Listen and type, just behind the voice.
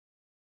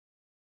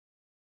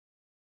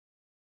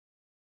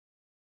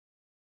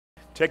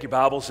Take your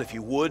Bibles, if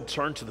you would,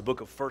 turn to the book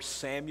of 1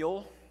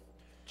 Samuel,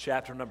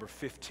 chapter number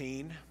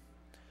 15.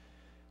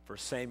 1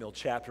 Samuel,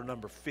 chapter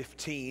number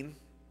 15.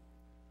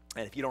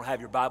 And if you don't have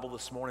your Bible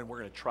this morning, we're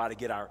going to try to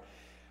get our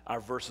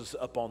verses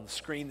up on the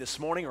screen this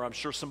morning, or I'm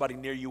sure somebody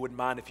near you wouldn't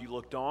mind if you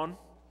looked on.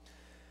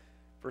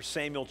 1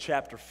 Samuel,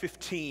 chapter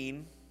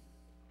 15.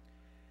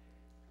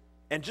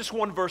 And just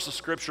one verse of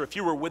Scripture. If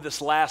you were with us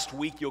last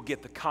week, you'll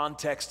get the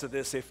context of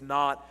this. If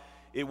not,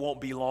 it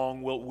won't be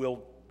long.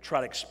 We'll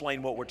try to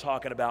explain what we're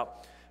talking about.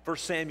 1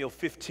 Samuel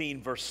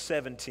 15, verse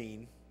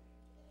 17.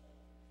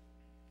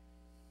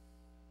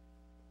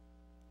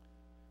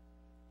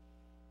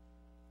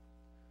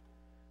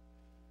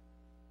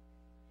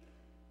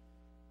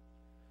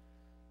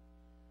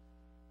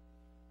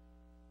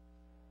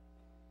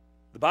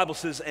 The Bible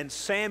says, "And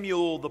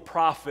Samuel the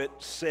prophet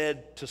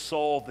said to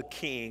Saul the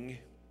king,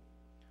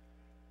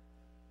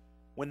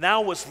 When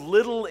thou wast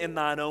little in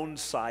thine own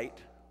sight,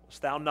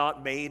 wast thou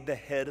not made the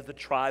head of the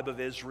tribe of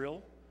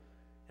Israel?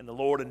 And the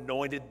Lord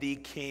anointed thee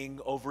king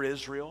over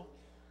Israel."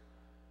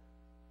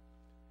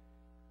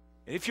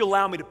 And if you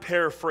allow me to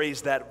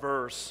paraphrase that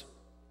verse,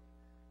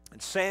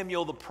 and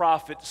Samuel the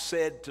prophet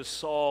said to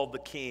Saul the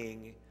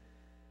king,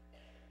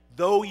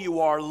 "Though you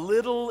are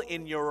little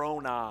in your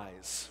own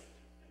eyes,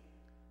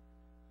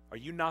 are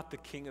you not the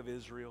king of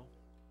Israel?"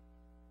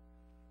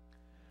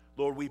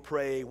 Lord, we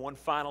pray one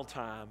final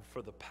time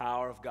for the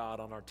power of God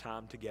on our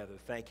time together.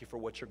 Thank you for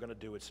what you're going to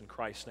do. It's in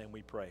Christ's name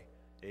we pray.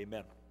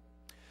 Amen.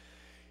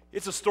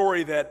 It's a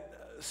story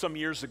that some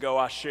years ago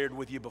I shared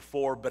with you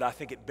before, but I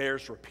think it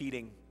bears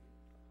repeating.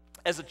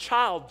 As a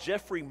child,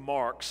 Jeffrey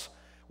Marks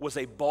was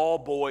a ball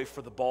boy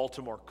for the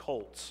Baltimore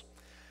Colts.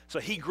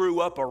 So he grew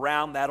up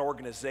around that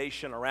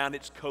organization, around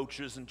its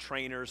coaches and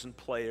trainers and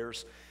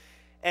players.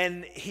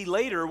 And he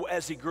later,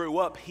 as he grew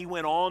up, he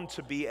went on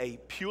to be a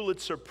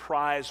Pulitzer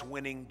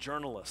Prize-winning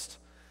journalist.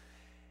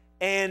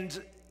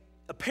 And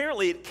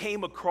apparently it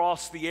came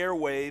across the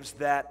airwaves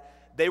that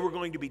they were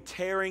going to be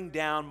tearing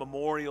down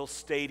Memorial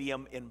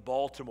Stadium in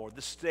Baltimore,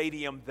 the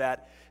stadium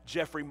that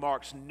Jeffrey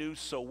Marks knew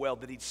so well,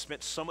 that he'd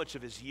spent so much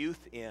of his youth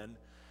in.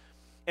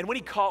 And when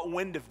he caught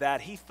wind of that,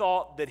 he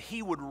thought that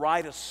he would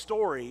write a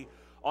story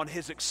on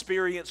his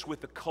experience with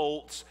the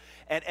Colts,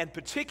 and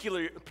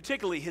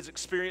particularly his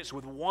experience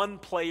with one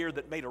player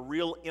that made a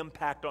real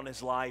impact on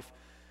his life,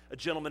 a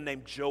gentleman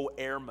named Joe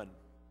Ehrmann.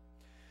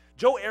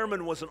 Joe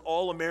Ehrmann was an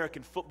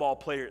All-American football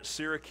player at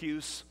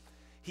Syracuse.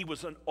 He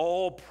was an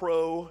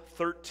All-Pro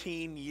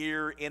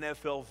 13-year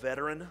NFL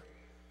veteran.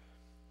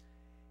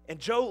 And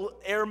Joe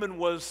Ehrmann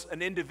was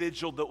an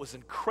individual that was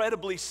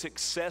incredibly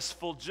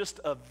successful,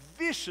 just a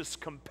vicious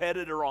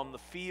competitor on the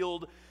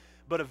field,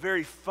 but a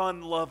very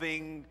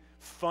fun-loving,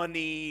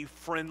 funny,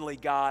 friendly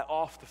guy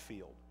off the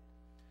field.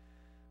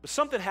 But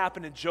something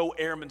happened in Joe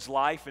Ehrmann's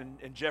life,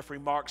 and Jeffrey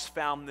Marks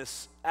found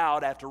this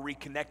out after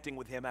reconnecting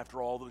with him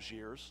after all those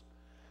years.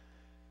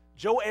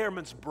 Joe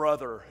Ehrmann's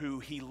brother, who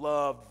he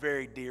loved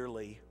very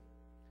dearly,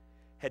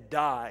 had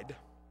died.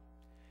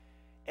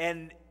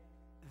 And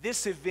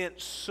this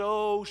event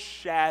so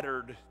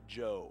shattered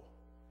Joe.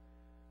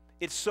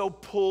 It so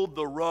pulled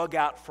the rug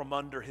out from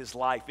under his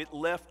life. It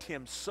left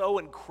him so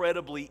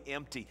incredibly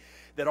empty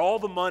that all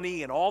the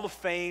money and all the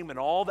fame and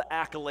all the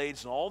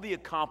accolades and all the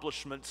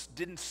accomplishments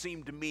didn't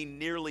seem to mean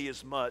nearly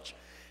as much.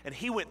 And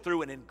he went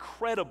through an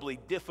incredibly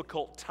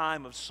difficult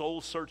time of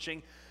soul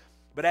searching.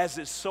 But as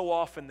is so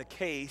often the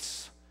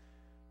case,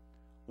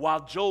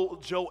 while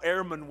Joe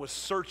Ehrmann was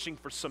searching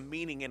for some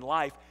meaning in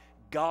life,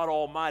 God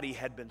Almighty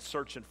had been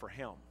searching for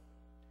him.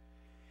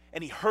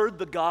 And he heard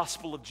the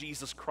gospel of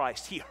Jesus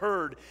Christ. He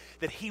heard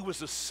that he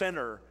was a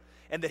sinner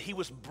and that he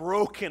was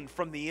broken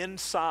from the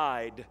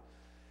inside,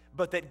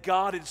 but that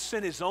God had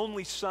sent his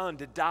only son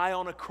to die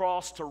on a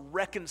cross to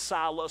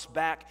reconcile us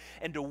back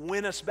and to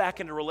win us back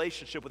into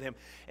relationship with him.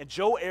 And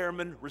Joe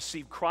Ehrmann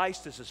received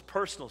Christ as his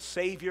personal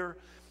Savior.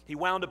 He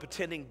wound up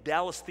attending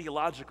Dallas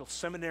Theological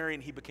Seminary,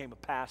 and he became a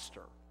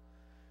pastor.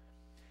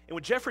 And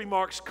when Jeffrey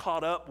Marks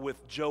caught up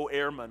with Joe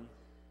Ehrmann,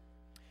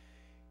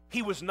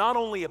 he was not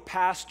only a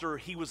pastor,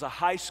 he was a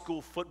high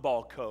school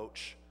football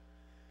coach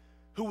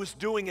who was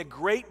doing a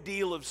great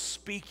deal of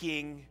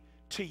speaking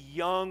to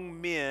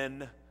young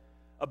men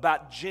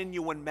about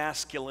genuine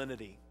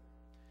masculinity.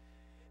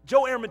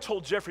 Joe Ehrmann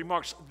told Jeffrey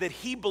Marks that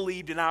he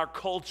believed in our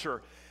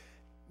culture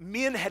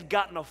men had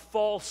gotten a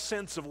false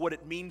sense of what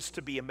it means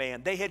to be a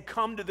man. They had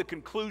come to the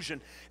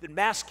conclusion that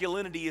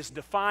masculinity is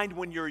defined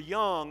when you're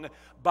young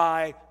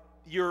by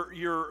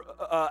your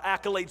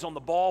accolades on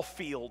the ball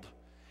field.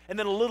 And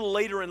then a little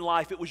later in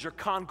life, it was your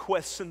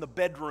conquests in the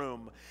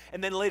bedroom.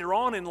 And then later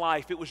on in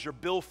life, it was your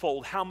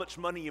billfold, how much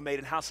money you made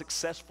and how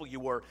successful you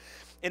were.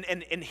 And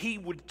he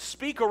would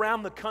speak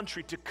around the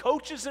country to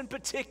coaches in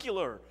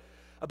particular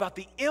about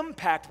the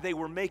impact they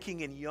were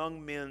making in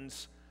young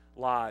men's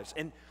lives.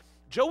 And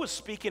Joe was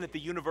speaking at the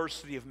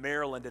University of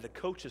Maryland at a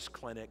coach's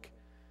clinic,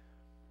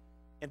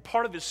 and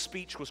part of his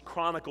speech was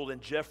chronicled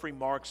in Jeffrey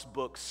Marks'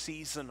 book,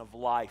 Season of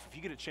Life. If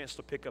you get a chance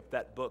to pick up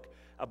that book,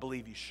 I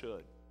believe you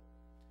should.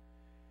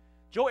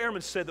 Joe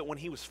Ehrmann said that when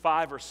he was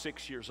 5 or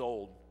 6 years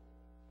old,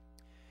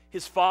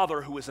 His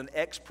father, who was an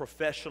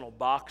ex-professional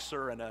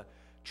boxer and a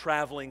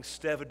traveling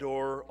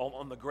stevedore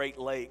on the Great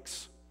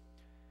Lakes,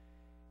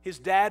 his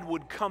dad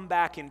would come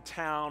back in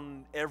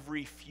town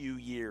every few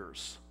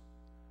years.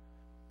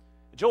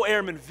 Joe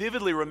Ehrman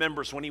vividly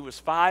remembers when he was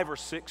 5 or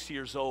 6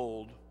 years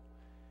old,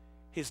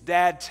 his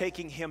dad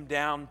taking him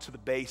down to the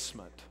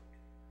basement.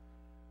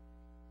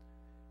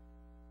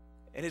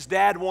 And his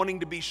dad wanting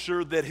to be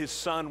sure that his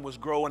son was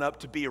growing up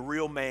to be a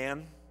real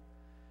man,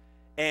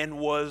 and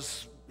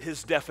was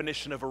his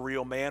definition of a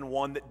real man,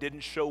 one that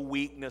didn't show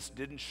weakness,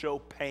 didn't show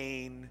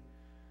pain,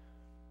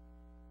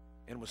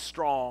 and was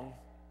strong.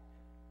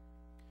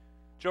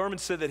 Joe Ehrman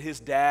said that his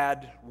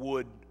dad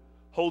would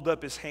hold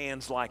up his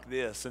hands like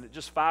this, and at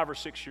just 5 or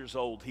 6 years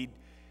old,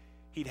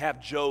 he'd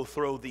have Joe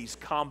throw these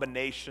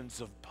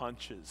combinations of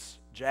punches,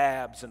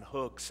 jabs and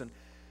hooks, and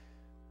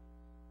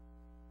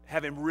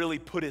have him really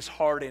put his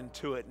heart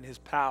into it and his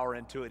power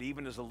into it,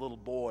 even as a little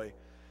boy.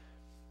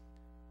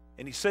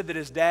 And he said that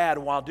his dad,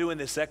 while doing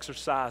this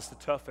exercise to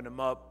toughen him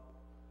up,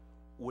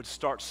 would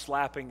start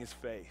slapping his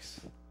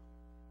face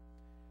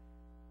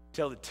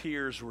till the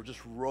tears were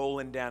just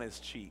rolling down his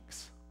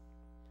cheeks.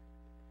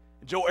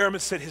 And Joe Ehrman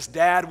said his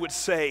dad would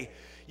say,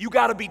 "You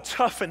got to be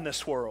tough in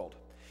this world.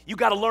 You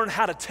got to learn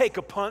how to take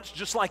a punch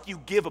just like you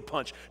give a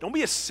punch. Don't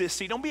be a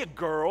sissy. Don't be a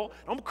girl.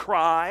 Don't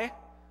cry.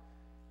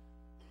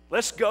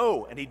 Let's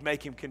go." And he'd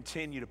make him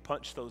continue to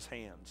punch those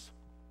hands.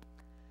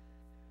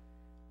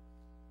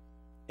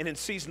 And in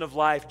Season of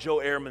Life, Joe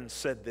Ehrman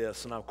said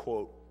this, and I'll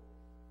quote,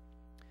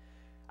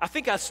 "I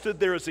think I stood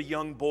there as a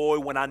young boy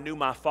when I knew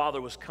my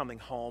father was coming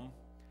home.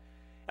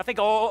 I think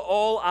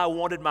all I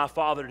wanted my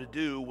father to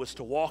do was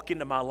to walk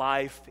into my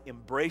life,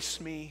 embrace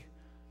me,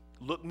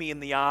 look me in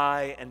the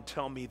eye, and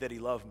tell me that he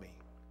loved me.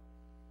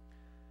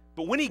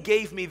 But when he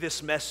gave me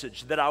this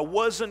message that I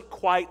wasn't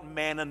quite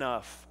man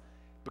enough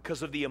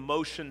because of the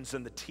emotions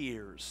and the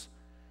tears,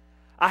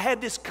 I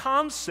had this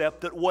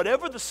concept that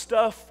whatever the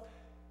stuff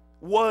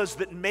was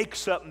that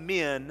makes up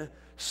men,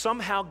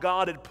 somehow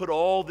God had put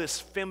all this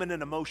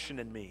feminine emotion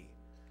in me.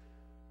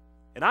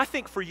 And I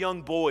think for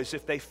young boys,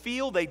 if they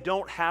feel they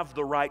don't have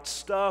the right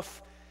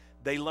stuff,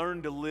 they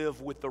learn to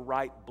live with the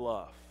right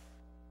bluff."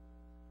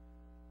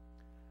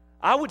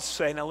 I would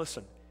say, now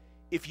listen,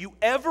 if you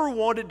ever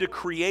wanted to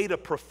create a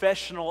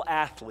professional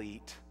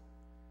athlete,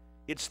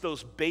 it's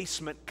those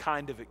basement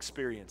kind of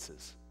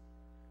experiences.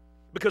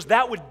 Because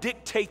that would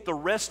dictate the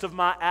rest of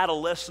my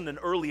adolescent and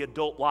early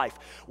adult life.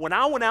 When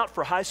I went out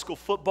for high school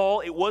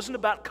football, it wasn't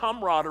about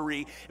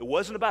camaraderie, it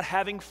wasn't about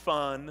having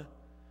fun,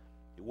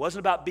 it wasn't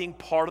about being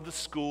part of the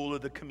school or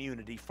the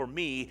community. For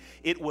me,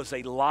 it was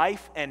a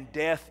life and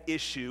death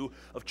issue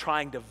of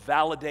trying to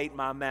validate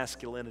my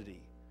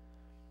masculinity.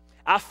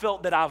 I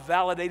felt that I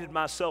validated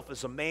myself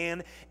as a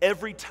man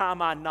every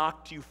time I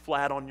knocked you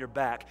flat on your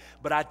back.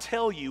 But I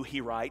tell you,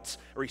 he writes,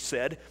 or he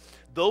said,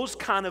 those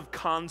kind of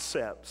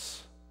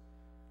concepts,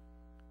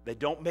 they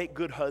don't make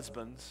good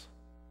husbands,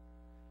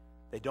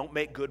 they don't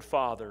make good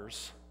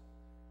fathers,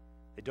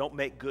 they don't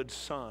make good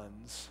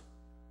sons,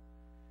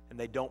 and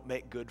they don't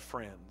make good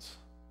friends.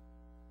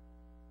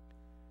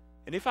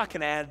 And if I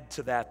can add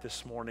to that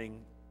this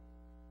morning,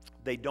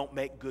 they don't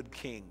make good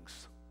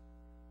kings.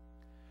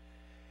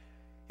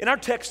 In our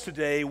text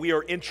today, we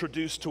are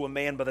introduced to a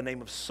man by the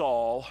name of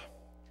Saul.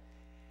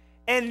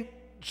 And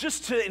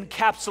just to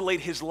encapsulate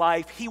his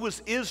life, he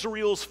was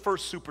Israel's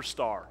first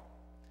superstar,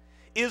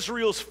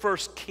 Israel's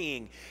first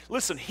king.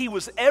 Listen, he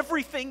was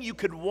everything you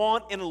could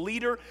want in a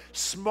leader: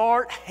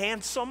 smart,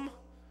 handsome.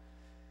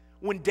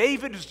 When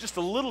David is just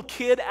a little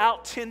kid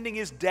out tending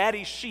his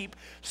daddy's sheep,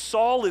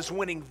 Saul is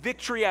winning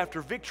victory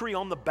after victory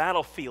on the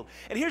battlefield.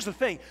 And here's the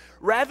thing,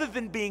 rather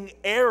than being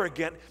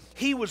arrogant,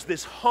 he was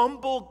this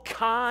humble,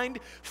 kind,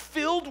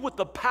 filled with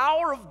the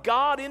power of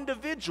God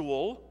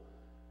individual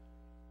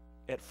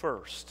at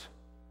first.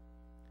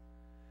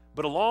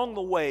 But along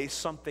the way,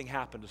 something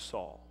happened to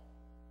Saul.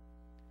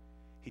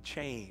 He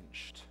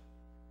changed.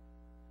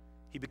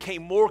 He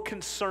became more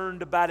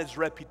concerned about his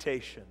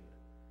reputation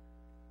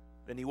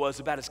than he was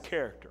about his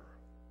character.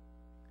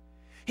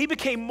 He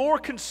became more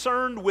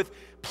concerned with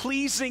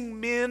pleasing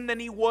men than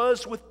he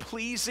was with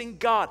pleasing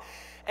God.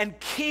 And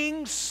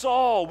King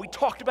Saul, we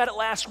talked about it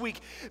last week,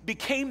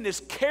 became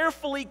this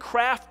carefully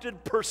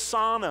crafted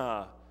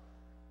persona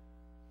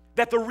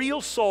that the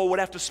real Saul would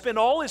have to spend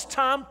all his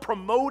time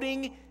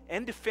promoting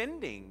and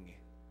defending.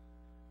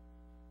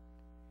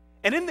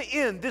 And in the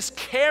end, this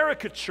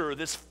caricature,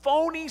 this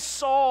phony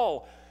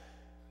Saul,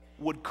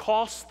 would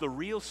cost the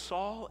real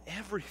Saul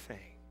everything.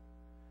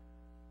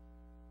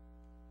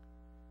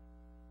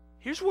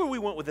 Here's where we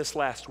went with this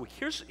last week.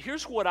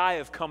 Here's what I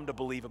have come to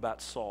believe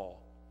about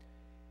Saul.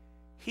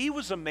 He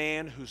was a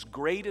man whose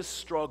greatest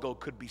struggle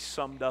could be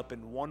summed up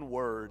in one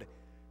word: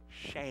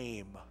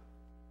 shame.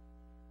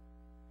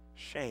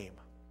 Shame.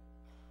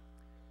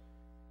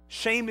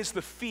 Shame is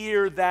the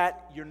fear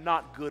that you're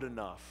not good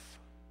enough.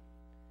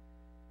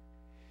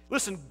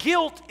 Listen,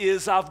 guilt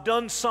is I've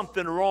done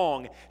something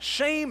wrong.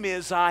 Shame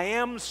is I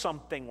am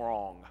something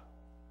wrong.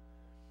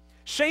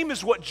 Shame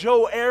is what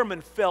Joe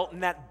Ehrman felt in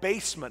that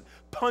basement,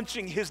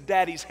 punching his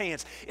daddy's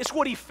hands. It's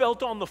what he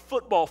felt on the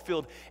football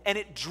field, and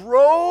it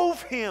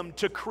drove him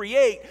to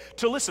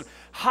listen,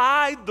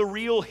 hide the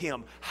real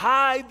him,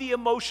 hide the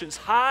emotions,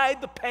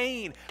 hide the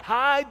pain,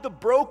 hide the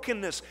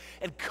brokenness,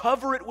 and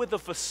cover it with a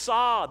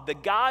facade. The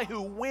guy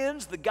who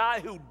wins, the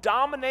guy who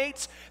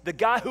dominates, the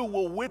guy who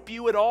will whip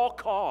you at all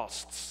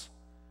costs.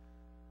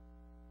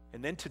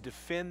 And then to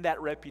defend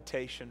that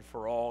reputation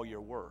for all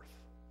you're worth.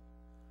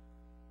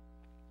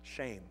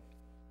 Shame.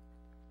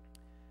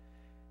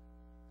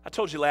 I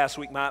told you last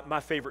week my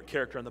favorite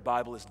character in the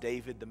Bible is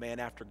David, the man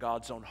after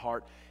God's own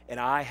heart. And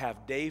I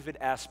have David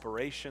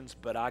aspirations,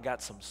 but I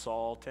got some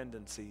Saul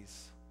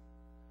tendencies.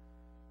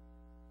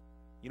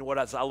 You know what,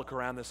 as I look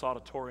around this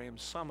auditorium,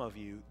 some of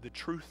you, the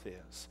truth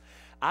is,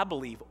 I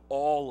believe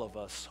all of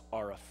us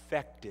are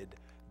affected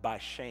by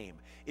shame.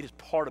 It is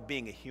part of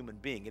being a human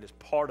being. It is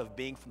part of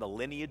being from the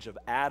lineage of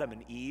Adam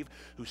and Eve,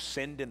 who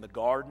sinned in the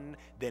garden,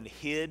 then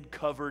hid,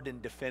 covered,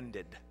 and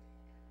defended.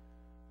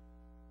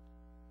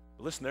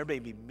 But listen, there may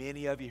be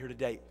many of you here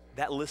today.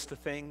 That list of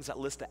things, that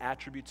list of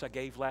attributes I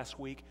gave last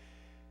week,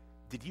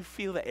 did you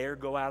feel the air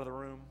go out of the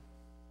room?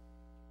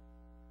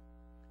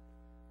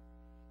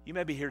 You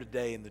may be here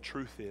today, and the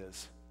truth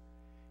is,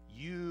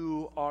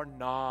 you are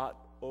not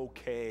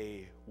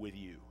okay with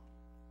you.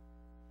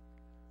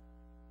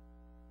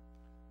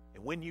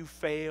 And when you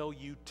fail,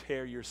 you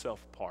tear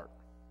yourself apart.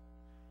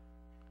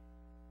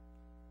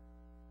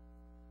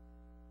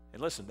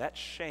 And listen, that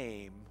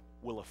shame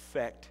will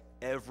affect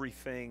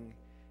everything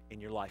in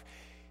your life.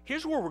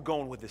 Here's where we're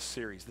going with this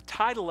series. The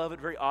title of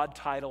it, very odd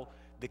title,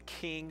 The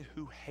King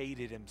Who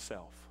Hated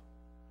Himself.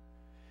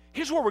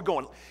 Here's where we're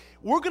going.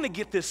 We're going to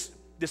get this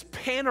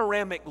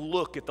panoramic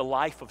look at the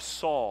life of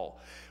Saul,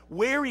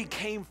 where he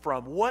came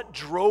from, what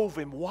drove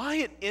him, why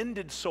it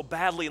ended so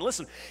badly. And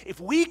listen, if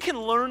we can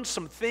learn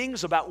some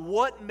things about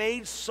what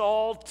made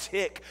Saul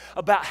tick,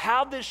 about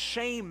how this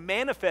shame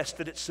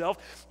manifested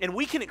itself, and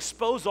we can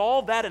expose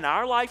all that in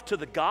our life to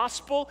the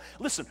gospel,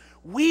 listen,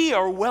 we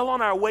are well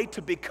on our way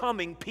to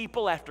becoming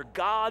people after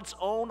God's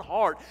own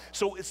heart.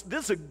 So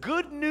this is a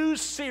good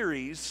news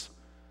series.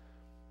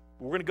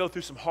 We're going to go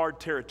through some hard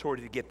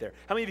territory to get there.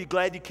 How many of you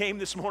glad you came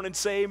this morning?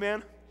 Say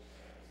amen.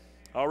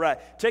 All right.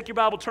 Take your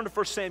Bible, turn to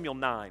 1 Samuel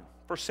 9.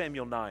 1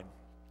 Samuel 9.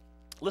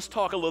 Let's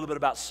talk a little bit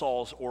about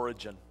Saul's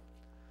origin.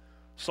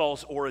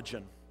 Saul's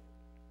origin.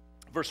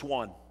 Verse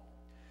 1.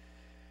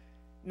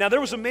 Now there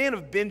was a man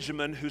of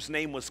Benjamin whose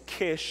name was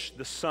Kish,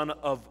 the son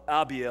of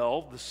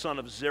Abiel, the son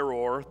of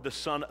Zeror, the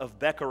son of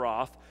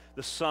Becheroth,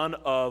 the son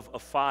of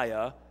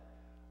Aphiah,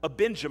 a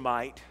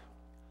Benjamite,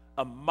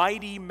 a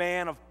mighty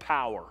man of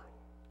power.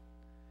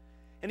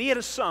 And he had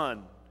a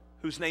son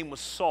whose name was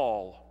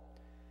Saul,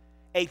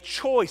 a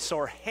choice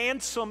or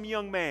handsome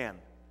young man,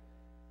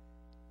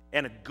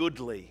 and a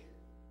goodly.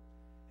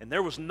 And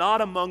there was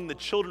not among the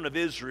children of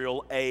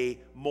Israel a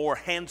more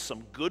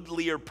handsome,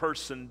 goodlier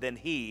person than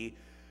he.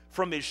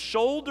 From his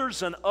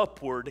shoulders and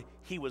upward,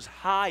 he was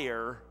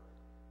higher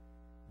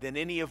than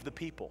any of the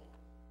people.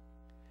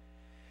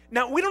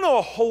 Now, we don't know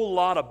a whole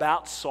lot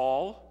about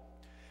Saul,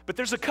 but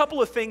there's a couple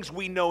of things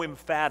we know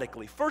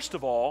emphatically. First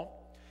of all,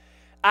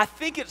 I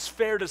think it's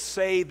fair to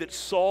say that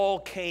Saul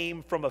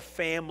came from a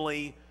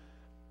family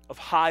of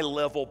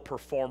high-level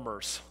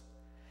performers.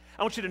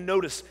 I want you to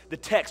notice the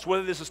text,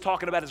 whether this is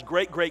talking about his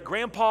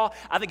great-great-grandpa,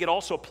 I think it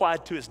also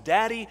applied to his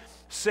daddy,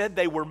 said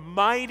they were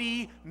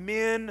mighty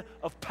men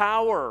of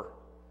power.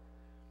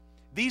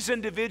 These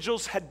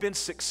individuals had been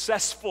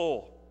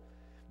successful.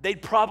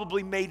 They'd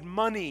probably made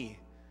money.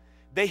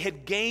 They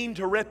had gained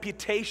a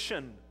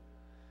reputation.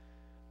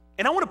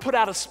 And I want to put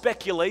out a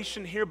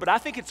speculation here, but I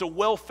think it's a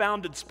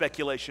well-founded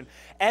speculation.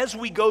 As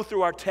we go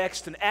through our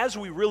text and as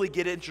we really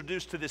get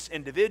introduced to this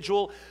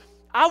individual,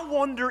 I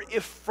wonder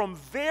if from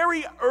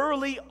very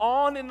early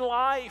on in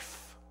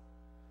life,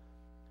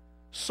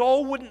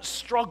 Saul wouldn't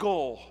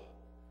struggle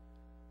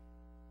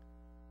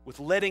with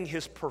letting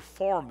his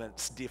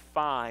performance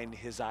define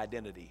his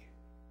identity.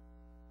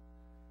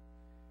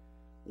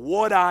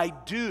 What I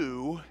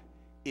do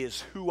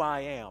is who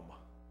I am.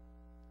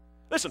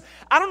 Listen,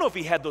 I don't know if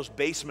he had those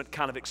basement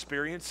kind of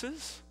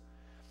experiences.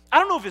 I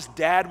don't know if his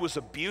dad was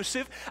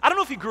abusive. I don't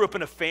know if he grew up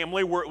in a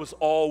family where it was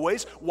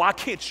always, why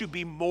can't you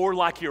be more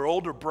like your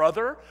older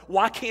brother?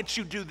 Why can't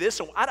you do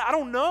this? I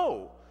don't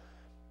know.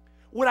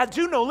 What I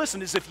do know,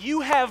 listen, is if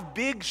you have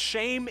big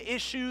shame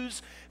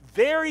issues,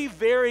 very,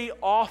 very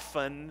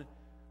often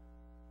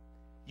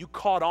you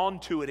caught on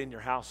to it in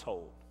your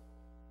household.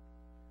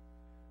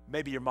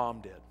 Maybe your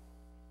mom did.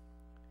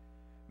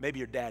 Maybe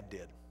your dad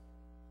did.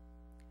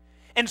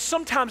 And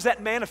sometimes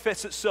that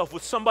manifests itself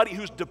with somebody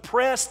who's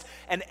depressed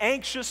and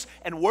anxious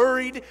and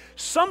worried.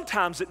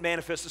 Sometimes it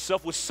manifests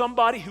itself with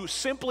somebody who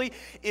simply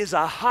is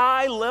a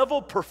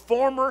high-level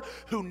performer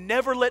who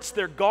never lets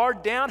their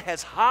guard down,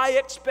 has high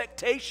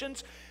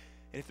expectations,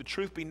 and if the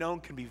truth be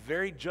known, can be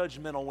very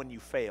judgmental when you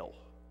fail.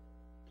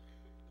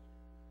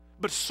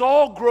 But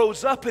Saul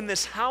grows up in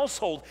this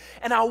household,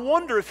 and I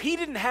wonder if he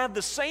didn't have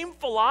the same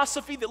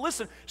philosophy that,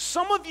 listen,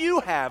 some of you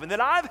have and that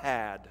I've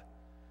had.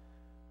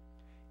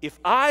 If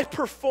I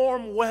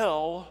perform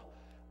well,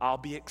 I'll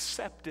be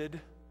accepted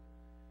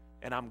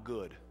and I'm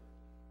good.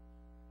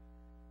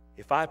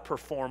 If I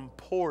perform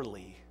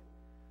poorly,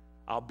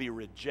 I'll be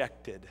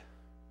rejected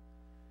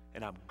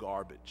and I'm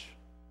garbage.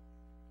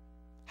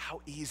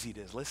 How easy it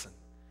is, listen,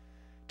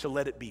 to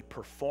let it be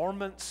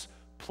performance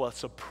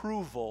plus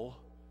approval,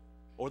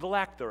 or the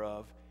lack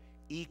thereof,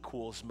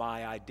 equals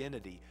my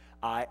identity.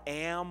 I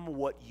am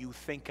what you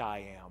think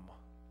I am.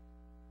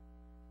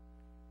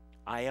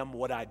 I am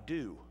what I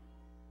do.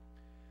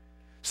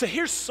 So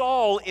here's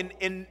Saul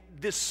in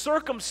this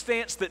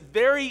circumstance that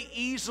very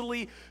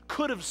easily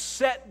could have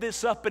set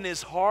this up in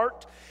his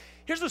heart.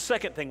 Here's the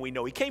second thing we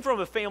know. He came from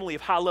a family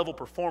of high-level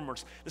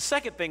performers. The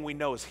second thing we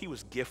know is he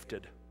was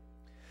gifted.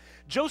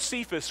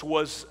 Josephus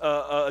was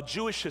a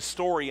Jewish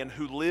historian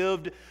who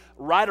lived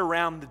right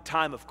around the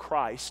time of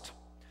Christ.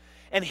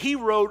 And he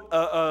wrote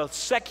a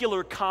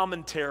secular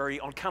commentary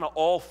on kind of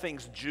all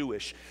things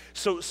Jewish.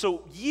 So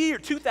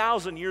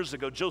 2,000 years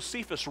ago,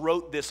 Josephus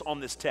wrote this on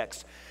this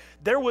text.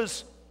 There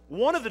was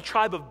one of the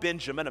tribe of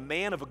Benjamin, a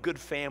man of a good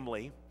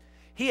family.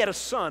 He had a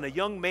son, a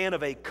young man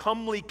of a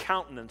comely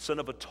countenance and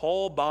of a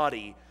tall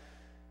body,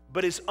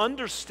 but his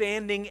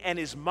understanding and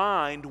his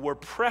mind were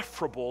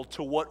preferable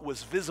to what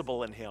was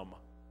visible in him.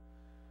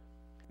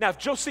 Now, if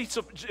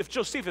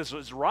Josephus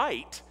was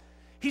right,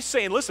 he's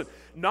saying, listen,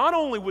 not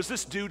only was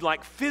this dude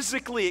like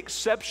physically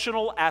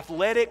exceptional,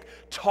 athletic,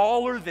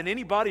 taller than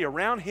anybody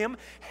around him,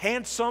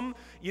 handsome,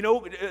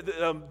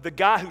 the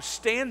guy who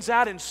stands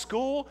out in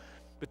school,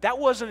 but that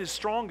wasn't his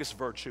strongest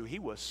virtue. He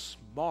was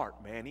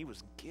smart, man. He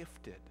was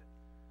gifted.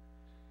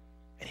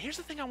 And here's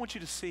the thing I want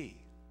you to see.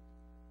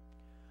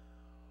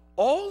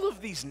 All of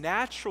these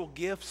natural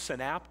gifts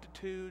and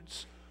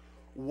aptitudes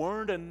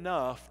weren't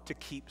enough to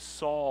keep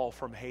Saul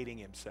from hating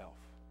himself.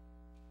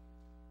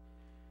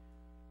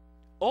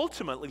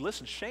 Ultimately,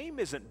 listen, shame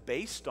isn't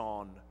based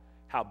on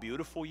how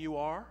beautiful you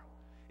are.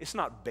 It's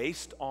not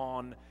based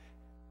on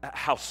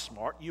how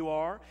smart you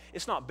are.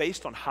 It's not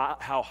based on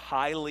how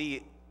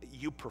highly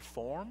you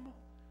perform.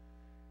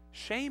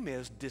 Shame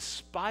is,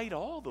 despite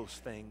all those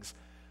things,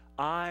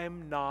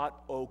 I'm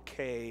not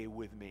okay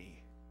with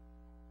me.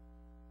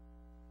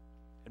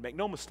 And make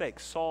no mistake,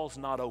 Saul's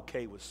not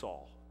okay with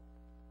Saul.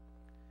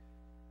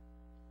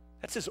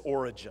 That's his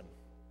origin.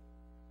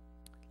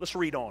 Let's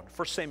read on.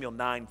 1 Samuel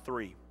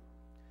 9:3.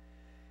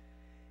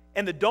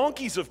 And the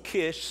donkeys of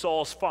Kish,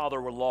 Saul's father,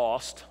 were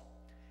lost.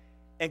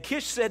 And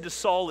Kish said to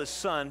Saul his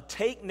son,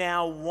 take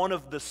now one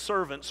of the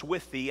servants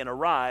with thee and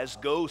arise,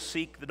 go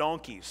seek the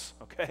donkeys.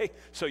 Okay?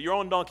 So you're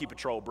on donkey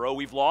patrol, bro.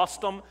 We've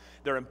lost them.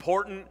 They're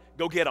important.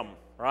 Go get them.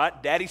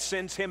 Right? Daddy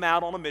sends him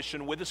out on a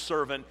mission with a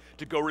servant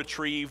to go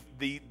retrieve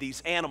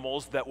these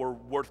animals that were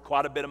worth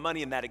quite a bit of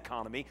money in that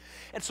economy.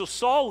 And so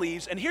Saul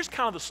leaves, and here's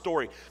kind of the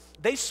story.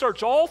 They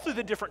search all through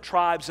the different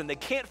tribes, and they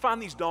can't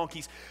find these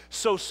donkeys.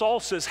 So Saul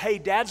says, hey,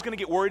 Dad's going to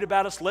get worried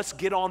about us. Let's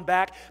get on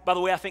back. By the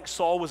way, I think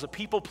Saul was a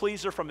people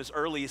pleaser from his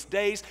earliest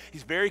days.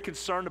 He's very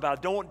concerned about,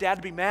 I don't want Dad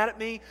to be mad at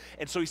me.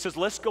 And so he says,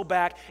 let's go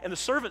back. And the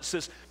servant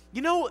says,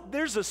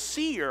 there's a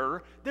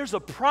seer, there's a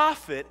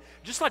prophet,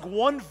 just like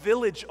one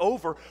village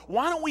over.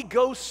 Why don't we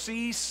go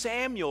see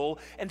Samuel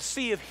and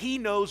see if he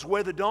knows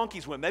where the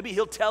donkeys went? Maybe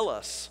he'll tell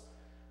us.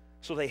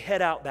 So they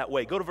head out that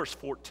way. Go to verse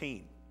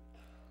 14.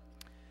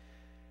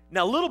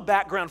 Now, a little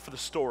background for the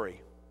story.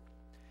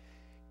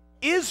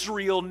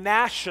 Israel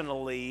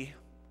nationally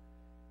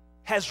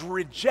has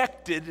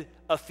rejected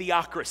a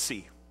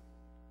theocracy.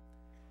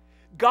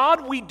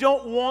 God, we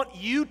don't want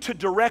you to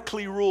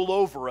directly rule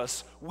over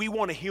us. We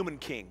want a human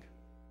king.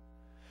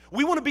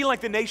 We want to be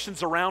like the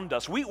nations around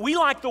us. We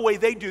like the way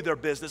they do their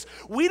business.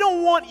 We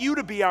don't want you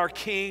to be our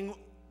king.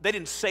 They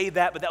didn't say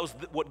that, but that was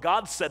what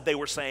God said they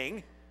were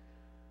saying.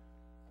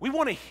 We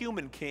want a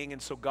human king,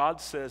 and so God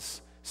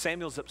says,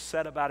 Samuel's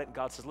upset about it, and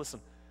God says, listen,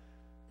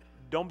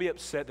 don't be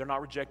upset. They're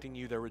not rejecting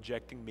you. They're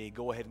rejecting me.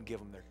 Go ahead and give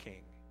them their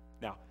king.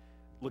 Now,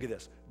 look at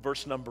this.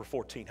 Verse number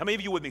 14. How many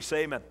of you with me?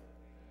 Say amen.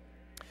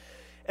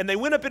 And they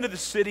went up into the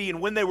city, and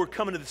when they were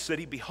coming to the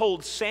city,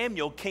 behold,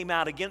 Samuel came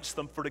out against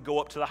them for to go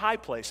up to the high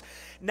place.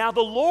 Now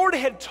the Lord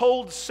had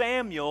told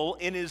Samuel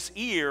in his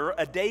ear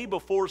a day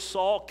before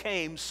Saul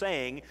came,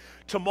 saying,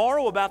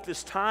 tomorrow about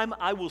this time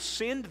I will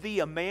send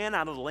thee a man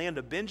out of the land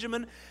of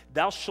Benjamin.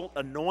 Thou shalt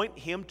anoint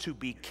him to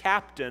be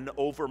captain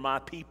over my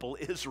people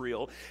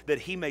Israel, that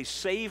he may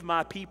save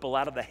my people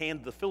out of the hand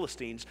of the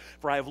Philistines.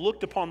 For I have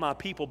looked upon my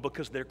people,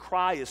 because their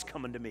cry is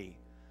coming to me.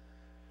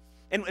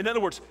 And in other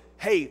words,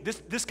 hey,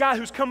 this guy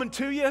who's coming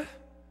to you,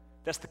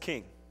 that's the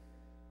king.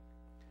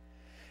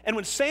 And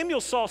when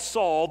Samuel saw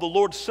Saul, the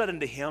Lord said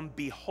unto him,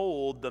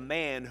 behold, the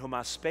man whom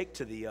I spake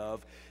to thee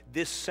of,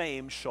 this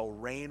same shall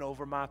reign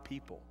over my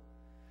people.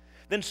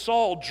 Then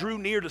Saul drew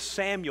near to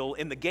Samuel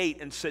in the gate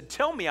and said,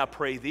 tell me, I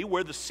pray thee,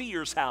 where the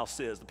seer's house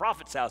is, the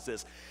prophet's house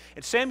is.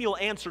 And Samuel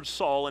answered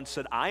Saul and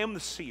said, I am the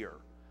seer.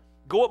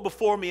 Go up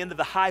before me into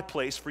the high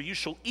place, for you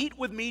shall eat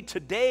with me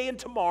today, and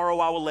tomorrow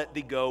I will let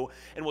thee go,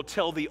 and will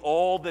tell thee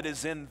all that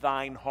is in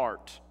thine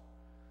heart.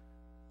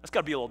 That's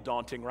got to be a little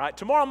daunting, right?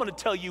 Tomorrow I'm going to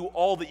tell you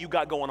all that you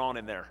got going on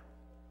in there.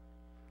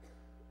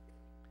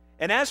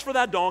 And as for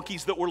thy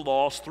donkeys that were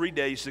lost 3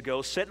 days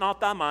ago, set not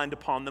thy mind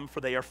upon them,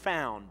 for they are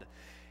found.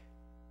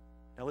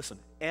 Now listen,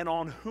 and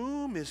on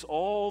whom is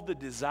all the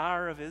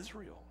desire of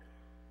Israel?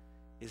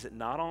 Is it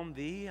not on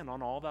thee and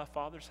on all thy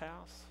father's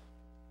house?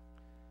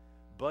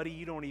 Buddy,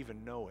 you don't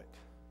even know it,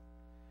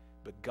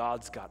 but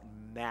God's got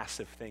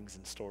massive things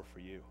in store for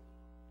you.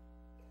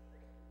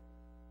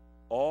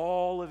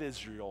 All of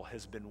Israel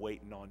has been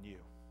waiting on you,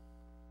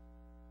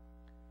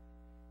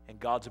 and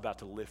God's about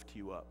to lift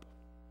you up.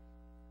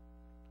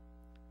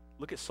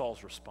 Look at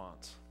Saul's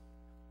response.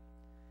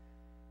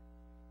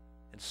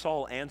 And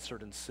Saul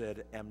answered and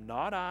said, Am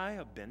not I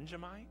a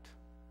Benjamite,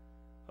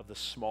 of the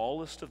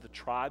smallest of the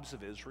tribes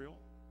of Israel,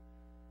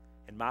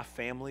 and my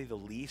family the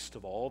least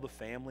of all the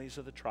families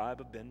of the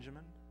tribe of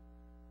Benjamin?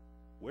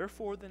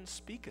 Wherefore then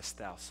speakest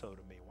thou so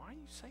to me? Why are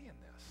you saying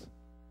this?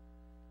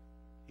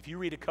 If you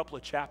read a couple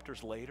of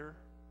chapters later,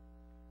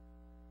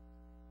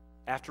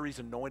 after he's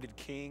anointed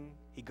king,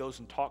 he goes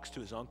and talks to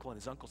his uncle, and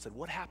his uncle said,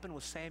 What happened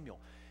with Samuel?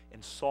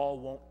 And Saul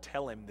won't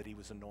tell him that he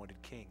was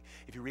anointed king.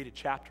 If you read a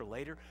chapter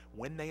later,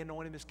 when they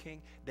anoint him as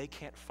king, they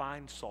can't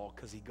find Saul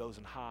because he goes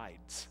and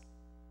hides.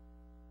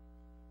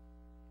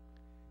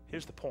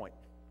 Here's the point.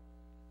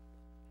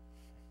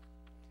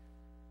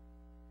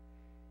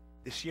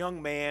 This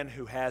young man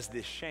who has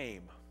this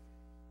shame,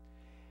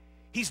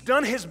 he's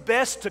done his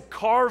best to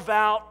carve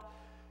out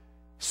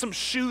some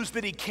shoes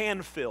that he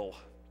can fill.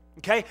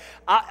 Okay,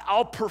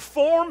 I'll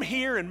perform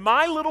here in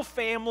my little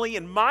family,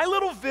 in my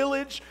little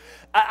village.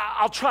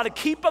 I'll try to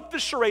keep up the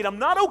charade. I'm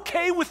not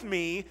okay with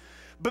me,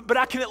 but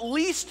I can at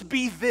least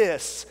be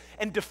this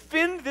and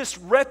defend this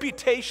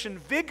reputation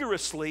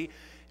vigorously.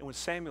 And when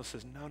Samuel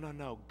says,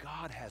 no,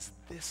 God has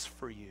this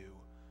for you,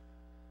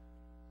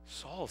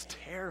 Saul's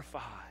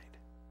terrified.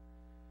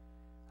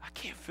 I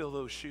can't fill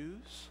those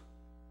shoes.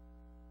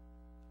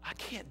 I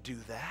can't do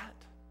that.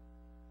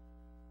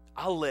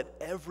 I'll let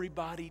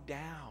everybody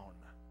down.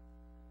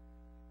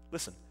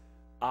 Listen,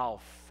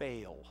 I'll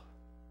fail.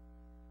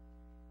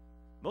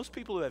 Most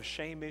people who have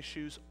shame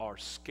issues are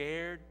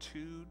scared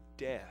to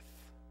death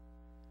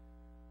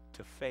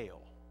to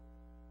fail.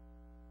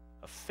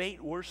 A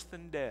fate worse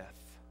than death,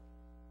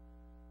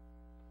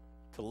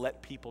 to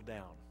let people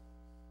down.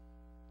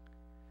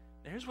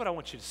 Now here's what I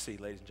want you to see,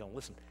 ladies and gentlemen.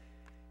 Listen,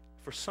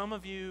 for some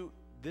of you,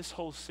 this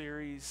whole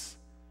series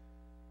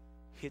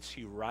hits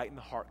you right in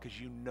the heart because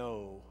you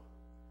know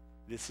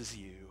this is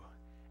you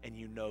and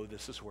you know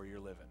this is where you're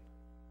living.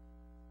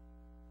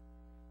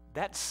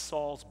 That's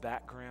Saul's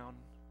background.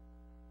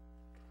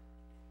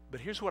 But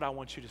here's what I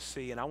want you to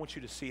see, and I want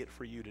you to see it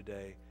for you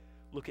today.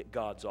 Look at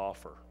God's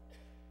offer.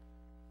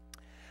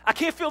 I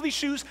can't fill these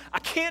shoes. I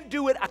can't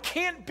do it. I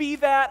can't be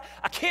that.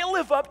 I can't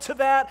live up to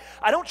that.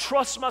 I don't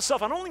trust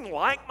myself. I don't even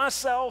like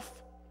myself.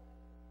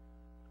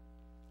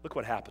 Look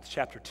what happens.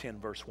 Chapter 10,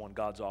 verse 1,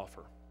 God's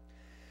offer.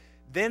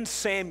 Then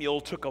Samuel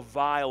took a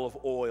vial of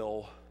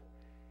oil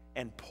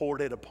and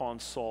poured it upon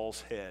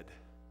Saul's head,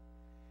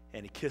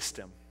 and he kissed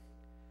him.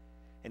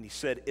 And he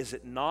said, Is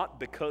it not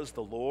because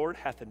the Lord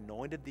hath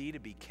anointed thee to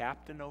be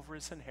captain over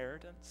his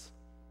inheritance?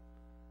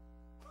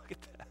 Look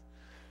at that.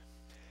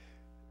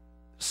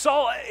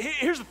 Saul,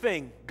 here's the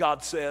thing,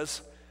 God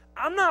says,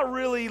 I'm not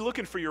really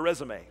looking for your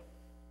resume.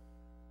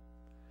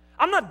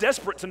 I'm not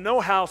desperate to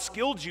know how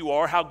skilled you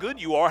are, how good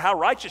you are, how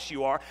righteous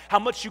you are, how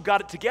much you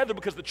got it together,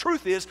 because the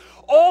truth is,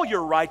 all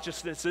your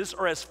righteousnesses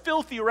are as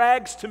filthy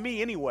rags to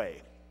me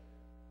anyway.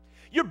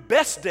 Your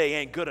best day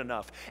ain't good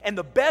enough, and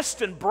the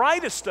best and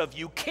brightest of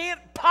you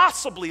can't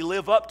possibly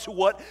live up to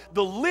what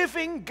the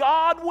living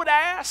God would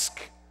ask.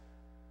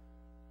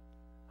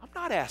 I'm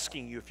not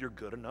asking you if you're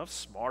good enough,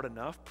 smart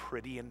enough,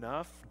 pretty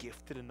enough,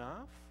 gifted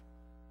enough.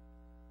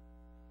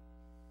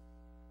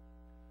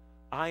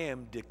 I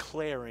am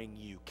declaring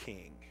you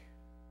king.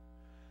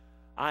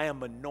 I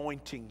am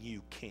anointing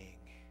you king.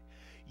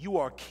 You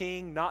are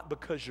king not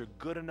because you're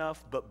good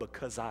enough, but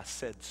because I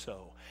said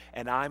so.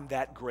 And I'm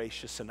that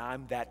gracious and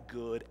I'm that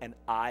good and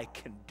I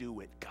can do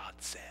it, God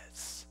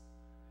says.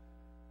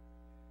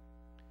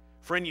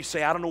 Friend, you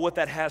say, I don't know what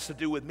that has to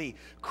do with me.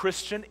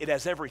 Christian, it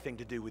has everything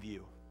to do with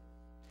you.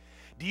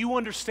 Do you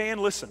understand?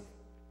 Listen,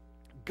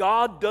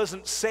 God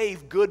doesn't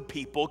save good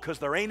people because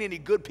there ain't any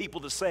good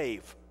people to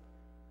save.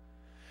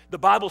 The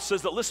Bible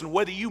says that, listen,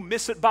 whether you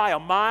miss it by a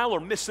mile or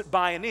miss it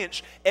by an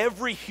inch,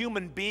 every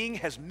human being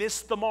has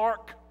missed the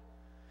mark.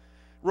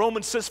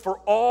 Romans says, for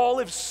all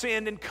have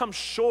sinned and come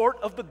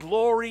short of the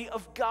glory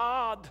of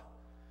God.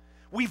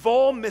 We've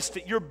all missed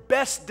it. Your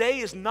best day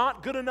is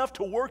not good enough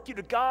to work you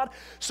to God.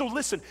 So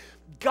listen,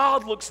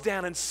 God looks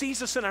down and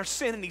sees us in our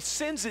sin, and He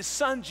sends His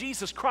Son,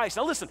 Jesus Christ.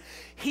 Now listen,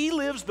 He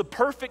lives the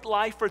perfect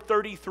life for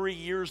 33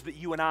 years that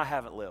you and I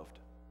haven't lived.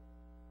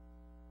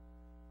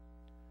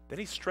 Then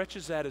He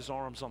stretches out His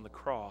arms on the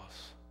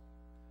cross,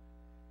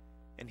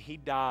 and He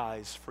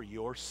dies for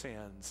your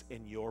sins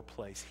in your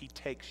place. He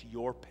takes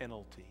your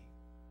penalty.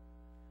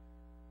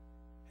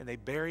 And they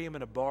bury Him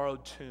in a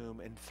borrowed tomb,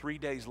 and 3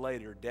 days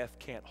later, death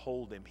can't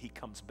hold Him. He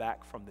comes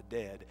back from the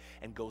dead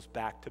and goes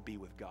back to be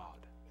with God.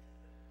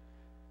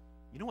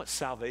 You know what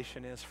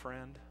salvation is,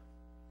 friend?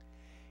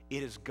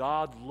 It is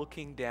God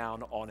looking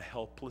down on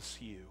helpless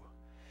you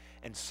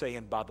and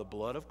saying, by the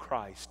blood of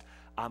Christ,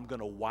 I'm going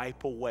to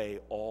wipe away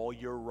all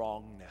your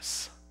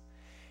wrongness.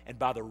 And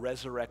by the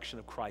resurrection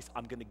of Christ,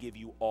 I'm going to give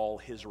you all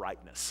his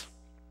rightness.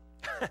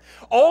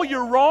 All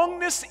your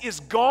wrongness is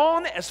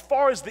gone as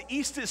far as the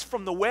east is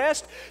from the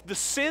west. The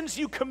sins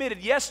you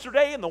committed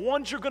yesterday and the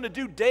ones you're going to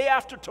do day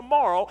after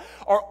tomorrow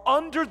are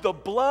under the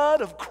blood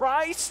of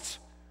Christ.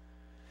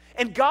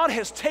 And God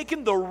has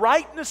taken the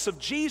rightness of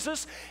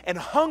Jesus and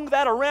hung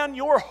that around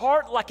your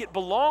heart like it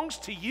belongs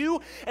to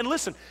you. And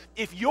listen,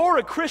 if you're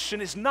a Christian,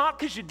 it's not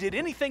because you did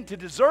anything to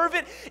deserve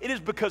it. It is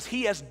because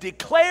he has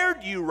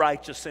declared you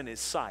righteous in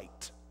his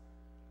sight.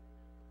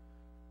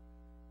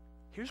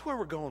 Here's where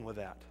we're going with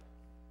that.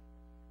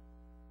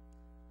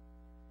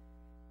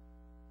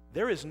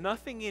 There is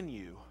nothing in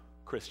you,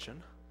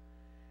 Christian,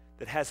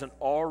 that hasn't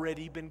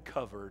already been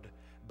covered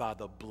by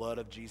the blood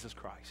of Jesus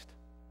Christ.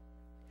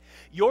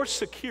 Your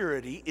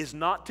security is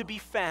not to be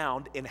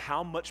found in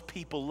how much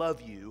people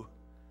love you,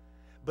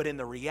 but in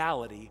the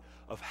reality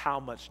of how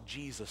much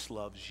Jesus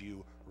loves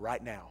you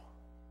right now.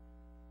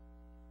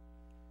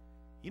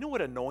 You know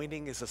what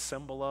anointing is a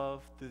symbol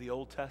of through the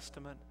Old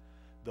Testament?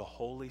 The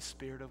Holy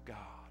Spirit of God.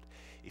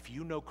 If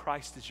you know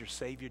Christ as your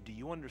Savior, do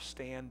you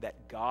understand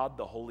that God,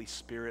 the Holy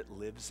Spirit,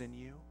 lives in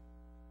you?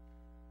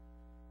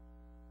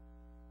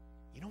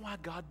 You know why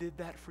God did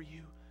that for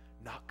you?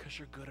 Not because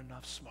you're good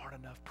enough, smart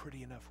enough,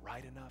 pretty enough,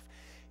 right enough.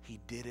 He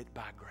did it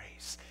by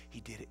grace. He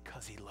did it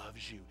because he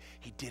loves you.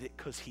 He did it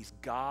because he's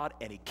God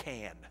and he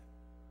can.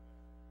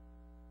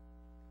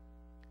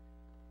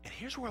 And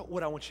here's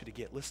what I want you to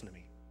get. Listen to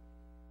me.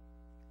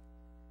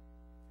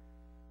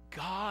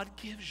 God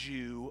gives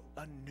you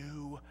a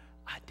new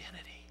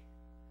identity.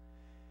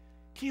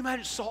 Can you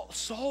imagine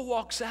Saul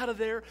walks out of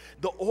there,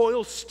 the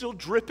oil's still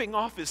dripping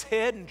off his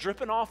head and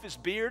dripping off his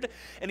beard,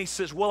 and he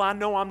says, well, I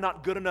know I'm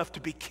not good enough to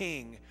be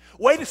king.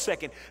 Wait a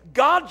second.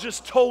 God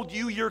just told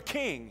you you're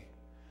king.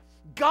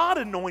 God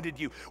anointed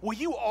you. Will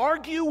you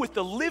argue with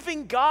the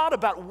living God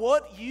about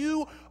what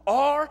you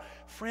are?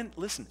 Friend,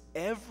 listen,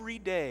 every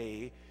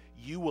day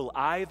you will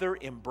either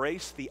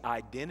embrace the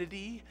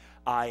identity,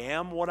 I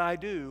am what I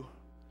do.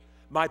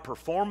 My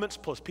performance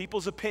plus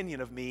people's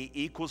opinion of me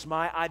equals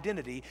my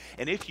identity.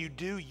 And if you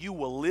do, you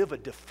will live a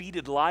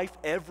defeated life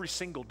every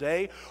single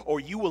day,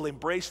 or you will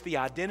embrace the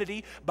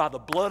identity. By the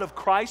blood of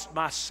Christ,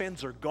 my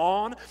sins are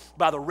gone.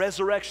 By the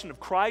resurrection of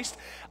Christ,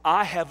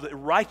 I have the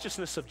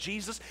righteousness of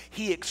Jesus.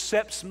 He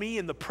accepts me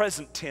in the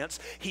present tense.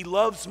 He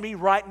loves me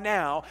right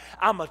now.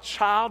 I'm a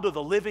child of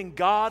the living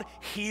God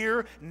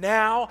here,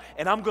 now,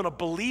 and I'm going to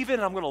believe it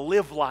and I'm going to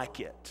live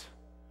like it.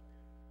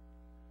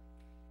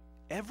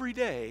 Every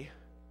day,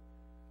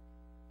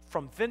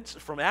 from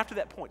after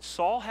that point,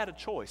 Saul had a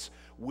choice.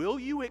 Will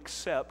you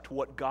accept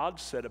what God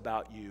said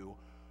about you,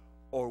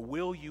 or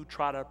will you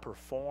try to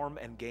perform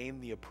and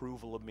gain the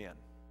approval of men?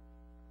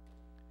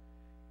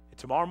 And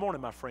tomorrow morning,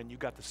 my friend, you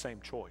got the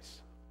same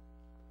choice.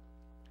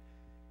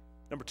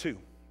 Number two,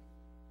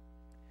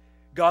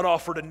 God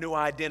offered a new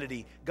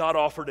identity. God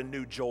offered a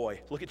new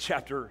joy. Look at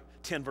chapter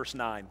 10, verse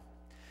 9.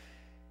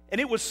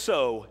 And it was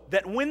so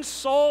that when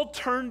Saul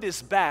turned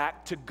his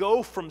back to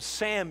go from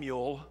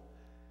Samuel,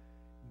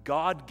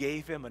 God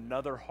gave him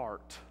another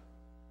heart.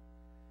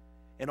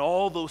 And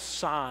all those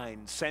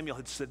signs, Samuel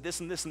had said this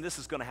and this and this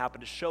is going to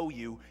happen to show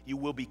you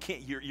will be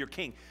king, your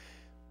king,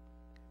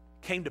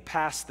 came to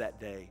pass that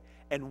day.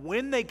 And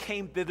when they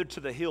came thither to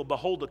the hill,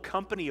 behold, a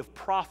company of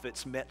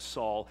prophets met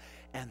Saul,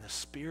 and the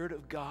Spirit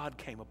of God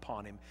came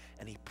upon him,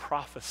 and he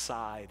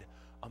prophesied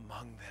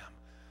among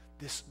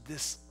them.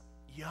 This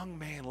young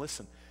man,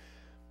 listen,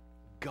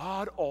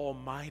 God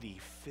Almighty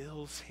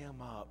fills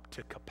him up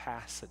to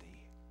capacity.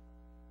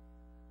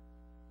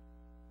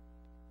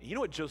 You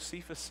know what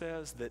Josephus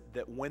says?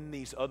 That when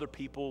these other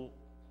people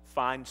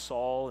find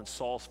Saul and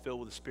Saul's filled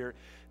with the Spirit,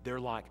 they're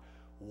like,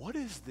 what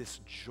is this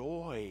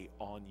joy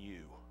on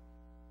you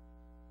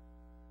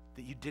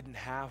that you didn't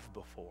have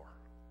before?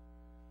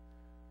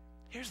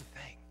 Here's the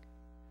thing.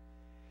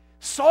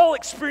 Saul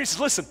experiences,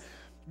 listen,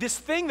 this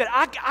thing that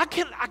I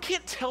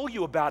can't tell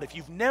you about. If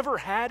you've never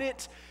had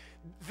it,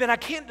 then I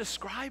can't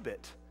describe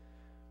it.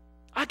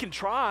 I can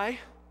try.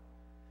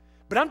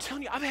 But I'm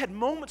telling you, I've had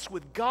moments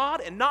with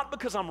God, and not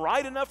because I'm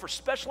right enough or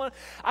special enough.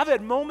 I've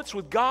had moments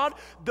with God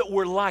that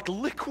were like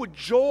liquid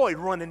joy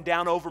running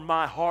down over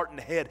my heart and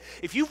head.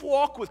 If you've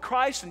walked with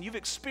Christ and you've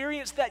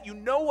experienced that, you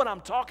know what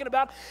I'm talking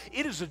about.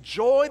 It is a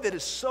joy that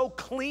is so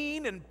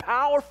clean and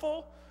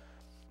powerful.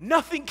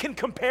 Nothing can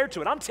compare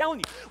to it. I'm telling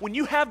you, when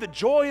you have the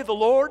joy of the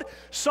Lord,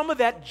 some of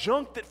that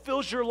junk that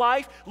fills your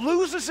life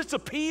loses its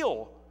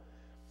appeal.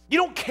 You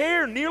don't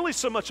care nearly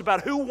so much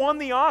about who won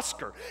the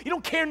Oscar. You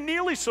don't care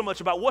nearly so much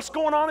about what's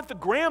going on at the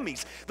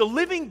Grammys. The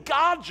living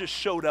God just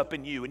showed up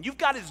in you, and you've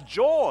got his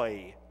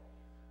joy.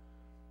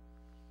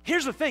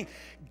 Here's the thing.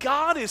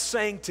 God is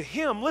saying to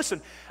him,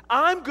 listen,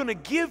 I'm going to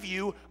give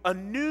you a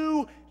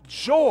new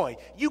joy.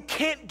 You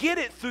can't get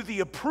it through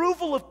the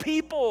approval of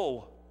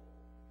people.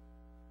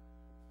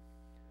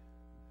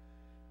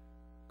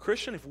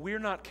 Christian, if we're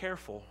not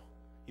careful,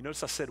 you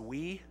notice I said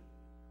we?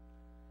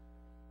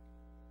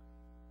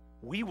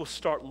 we will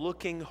start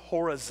looking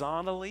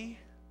horizontally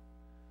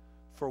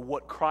for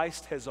what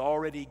Christ has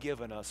already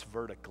given us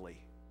vertically.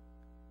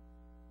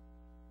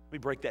 Let me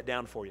break that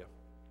down for you.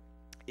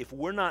 If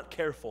we're not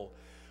careful,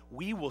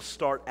 we will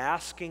start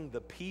asking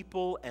the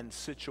people and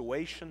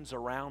situations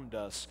around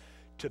us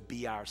to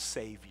be our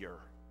Savior.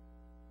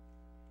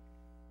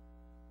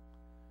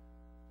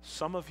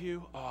 Some of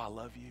you, oh, I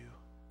love you.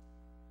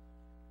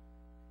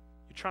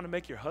 You're trying to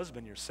make your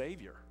husband your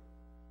Savior.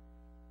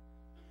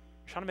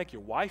 You're trying to make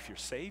your wife your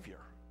Savior.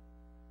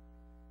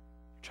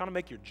 You're trying to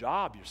make your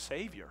job your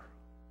Savior.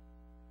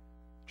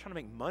 You're trying to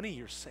make money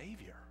your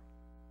Savior.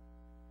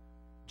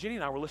 Jenny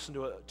and I were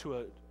listening to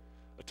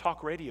a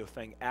talk radio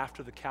thing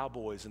after the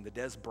Cowboys and the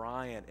Des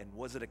Bryant, and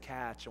was it a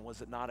catch and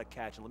was it not a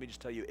catch? And let me just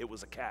tell you, it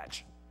was a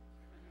catch.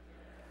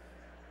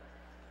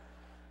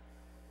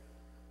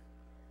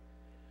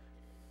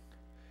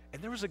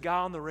 And there was a guy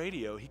on the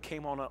radio, he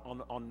came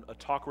on a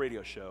talk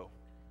radio show,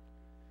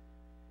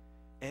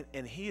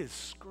 and he is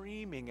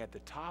screaming at the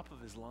top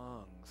of his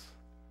lungs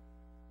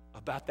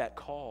about that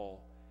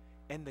call,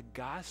 and the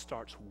guy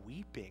starts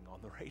weeping on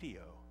the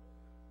radio.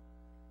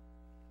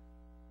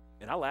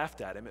 And I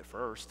laughed at him at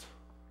first.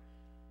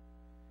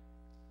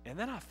 And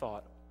then I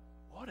thought,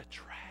 what a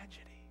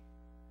tragedy.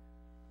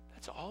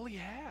 That's all he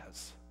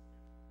has.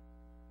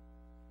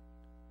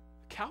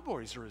 The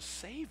Cowboys are his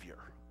Savior.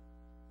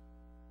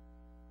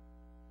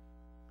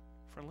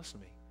 Friend, listen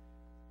to me.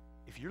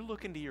 If you're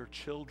looking to your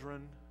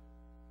children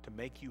to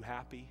make you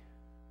happy,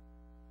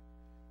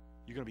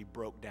 you're going to be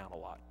broke down a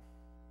lot.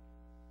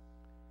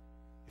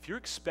 If you're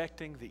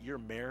expecting that your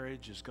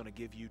marriage is going to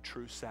give you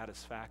true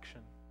satisfaction,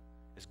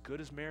 as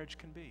good as marriage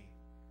can be,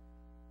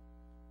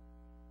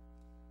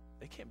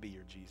 they can't be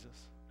your Jesus.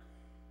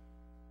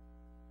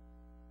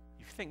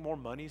 If you think more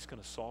money is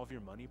going to solve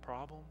your money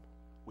problem,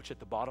 which at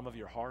the bottom of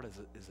your heart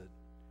is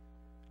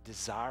a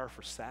desire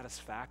for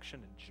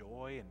satisfaction and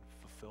joy and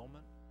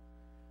fulfillment,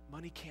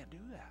 money can't do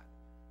that.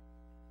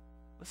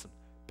 Listen,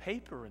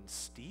 paper and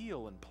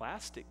steel and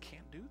plastic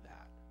can't do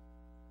that.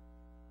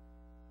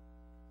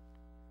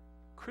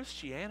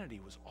 Christianity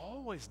was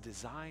always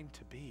designed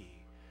to be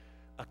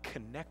a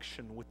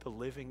connection with the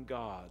living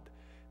God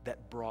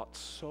that brought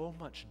so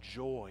much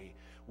joy,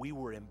 we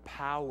were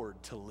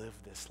empowered to live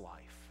this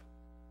life.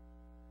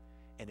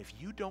 And if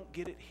you don't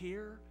get it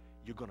here,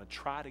 you're going to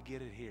try to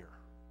get it here.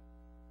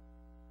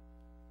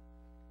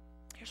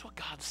 Here's what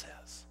God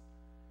says.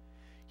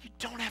 You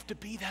don't have to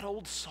be that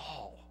old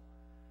Saul.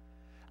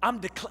 I'm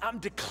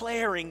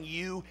declaring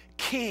you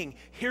king.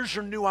 Here's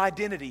your new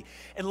identity.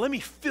 And let me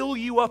fill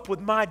you up with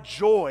my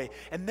joy.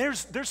 And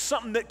there's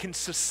something that can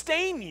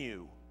sustain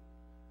you.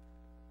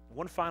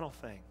 One final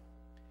thing.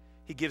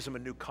 He gives him a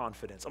new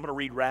confidence. I'm going to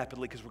read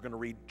rapidly because we're going to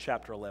read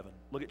chapter 11.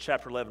 Look at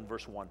chapter 11,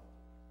 verse 1.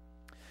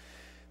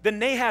 Then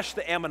Nahash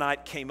the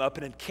Ammonite came up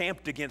and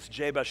encamped against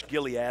Jabesh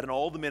Gilead, and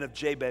all the men of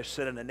Jabesh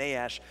said unto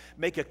Nahash,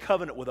 make a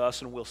covenant with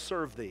us, and we'll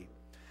serve thee.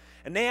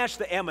 And Nahash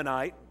the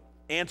Ammonite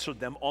answered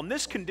them, on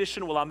this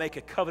condition will I make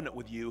a covenant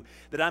with you,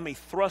 that I may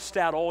thrust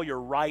out all your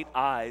right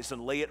eyes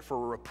and lay it for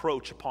a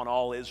reproach upon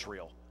all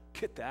Israel.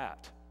 Get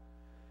that.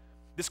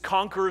 This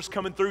conqueror's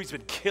coming through. He's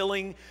been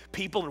killing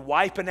people and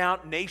wiping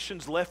out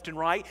nations left and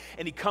right.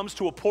 And he comes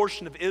to a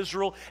portion of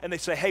Israel, and they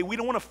say, hey, we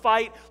don't want to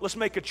fight. Let's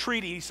make a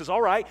treaty. He says,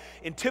 all right.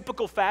 In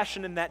typical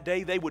fashion in that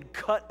day, they would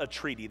cut a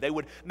treaty. They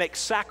would make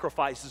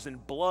sacrifices in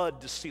blood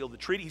to seal the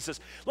treaty. He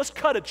says, let's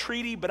cut a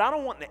treaty, but I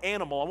don't want an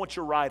animal. I want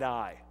your right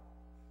eye.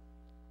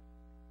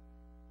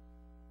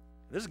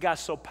 This guy's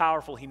so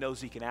powerful, he knows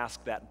he can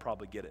ask that and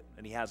probably get it.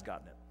 And he has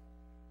gotten it.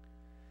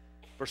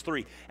 Verse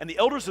 3, and the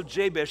elders of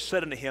Jabesh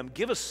said unto him,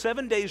 give us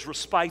 7 days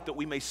respite that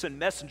we may send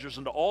messengers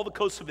into all the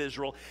coasts of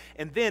Israel,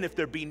 and then if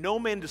there be no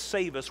man to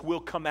save us,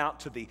 we'll come out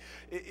to thee.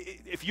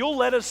 If you'll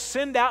let us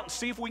send out and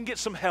see if we can get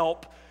some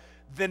help,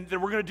 then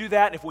we're going to do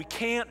that. And if we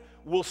can't,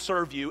 we'll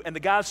serve you. And the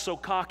guy's so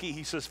cocky,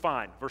 he says,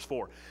 fine. Verse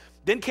 4,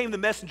 then came the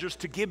messengers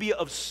to Gibeah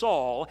of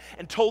Saul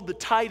and told the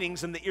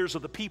tidings in the ears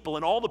of the people.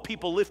 And all the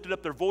people lifted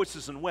up their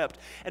voices and wept.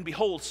 And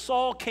behold,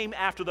 Saul came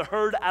after the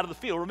herd out of the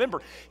field.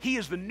 Remember, he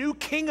is the new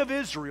king of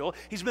Israel.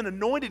 He's been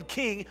anointed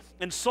king.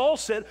 And Saul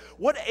said,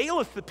 what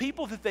aileth the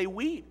people that they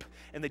weep?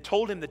 And they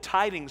told him the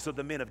tidings of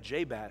the men of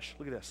Jabesh.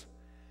 Look at this.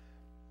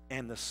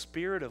 And the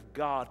Spirit of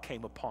God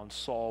came upon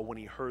Saul when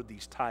he heard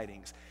these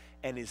tidings,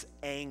 and his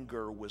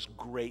anger was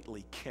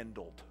greatly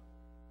kindled.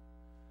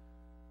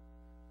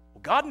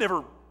 Well, God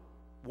never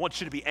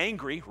wants you to be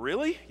angry.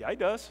 Really? Yeah, he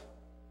does.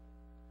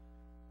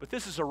 But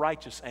this is a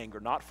righteous anger,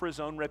 not for his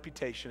own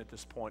reputation at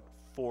this point,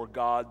 for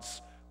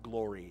God's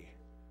glory.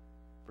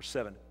 Verse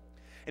 7.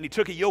 And he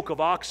took a yoke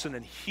of oxen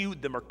and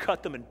hewed them or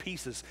cut them in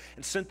pieces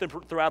and sent them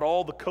throughout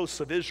all the coasts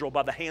of Israel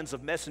by the hands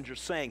of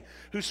messengers, saying,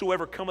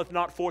 whosoever cometh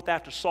not forth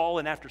after Saul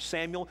and after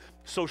Samuel,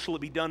 so shall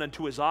it be done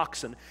unto his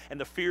oxen. And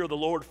the fear of the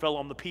Lord fell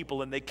on the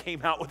people, and they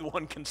came out with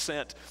one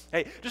consent.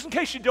 Hey, just in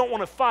case you don't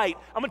want to fight,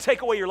 I'm going to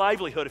take away your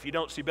livelihood if you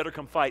don't, so you better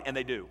come fight. And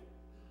they do.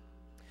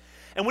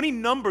 And when he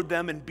numbered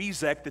them in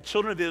Bezek, the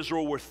children of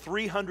Israel were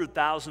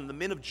 300,000, the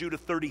men of Judah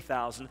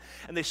 30,000.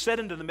 And they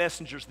said unto the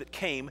messengers that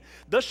came,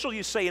 Thus shall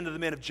you say unto the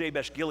men of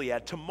Jabesh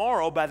Gilead,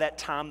 Tomorrow by that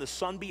time the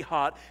sun be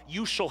hot,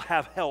 you shall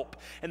have help.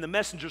 And the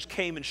messengers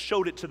came and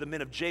showed it to the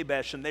men of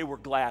Jabesh, and they were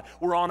glad.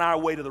 We're on our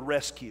way to the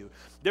rescue.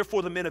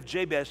 Therefore the men of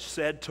Jabesh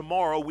said,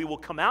 Tomorrow we will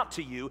come out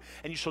to you,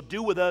 and you shall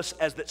do with us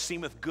as that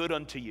seemeth good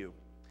unto you.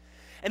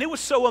 And it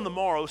was so on the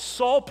morrow,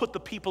 Saul put the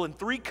people in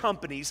 3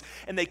 companies,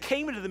 and they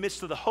came into the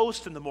midst of the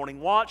host in the morning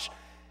watch,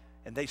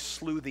 and they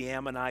slew the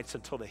Ammonites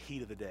until the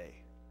heat of the day.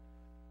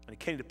 And it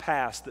came to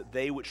pass that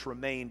they which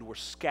remained were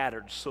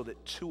scattered, so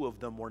that 2 of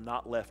them were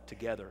not left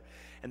together.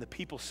 And the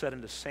people said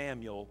unto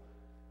Samuel,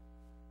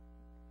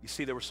 you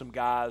see, there were some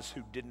guys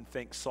who didn't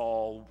think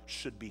Saul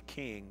should be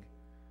king.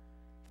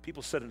 The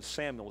people said unto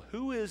Samuel,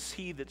 Who is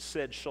he that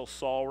said, Shall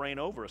Saul reign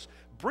over us?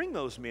 Bring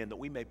those men that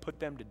we may put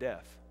them to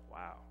death.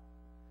 Wow.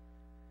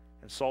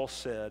 And Saul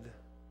said,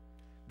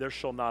 There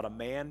shall not a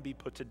man be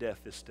put to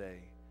death this day,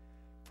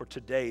 for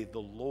today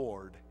the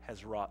Lord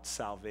has wrought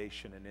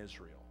salvation in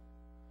Israel.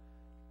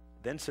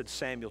 Then said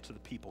Samuel to the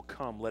people,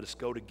 Come, let us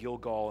go to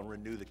Gilgal and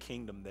renew the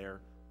kingdom there.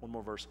 One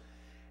more verse.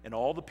 And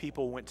all the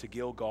people went to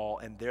Gilgal,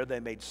 and there they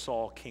made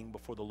Saul king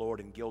before the Lord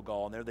in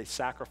Gilgal. And there they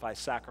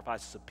sacrificed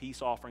sacrifices of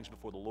peace offerings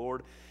before the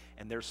Lord.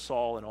 And there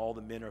Saul and all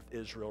the men of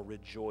Israel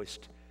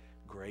rejoiced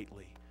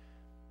greatly.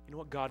 You know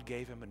what? God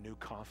gave him a new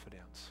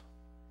confidence.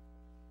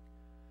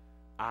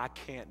 I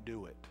can't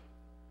do it.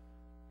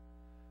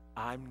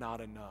 I'm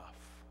not enough.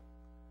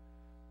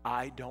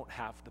 I don't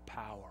have the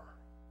power.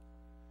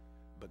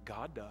 But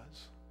God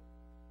does.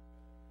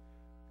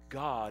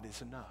 God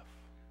is enough.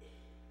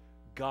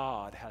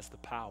 God has the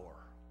power.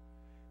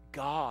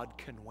 God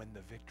can win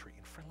the victory.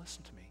 And friend,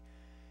 listen to me.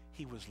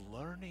 He was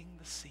learning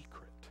the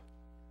secret.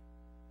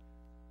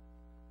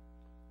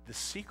 The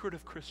secret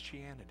of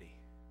Christianity.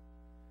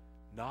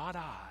 Not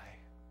I,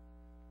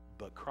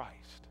 but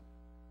Christ.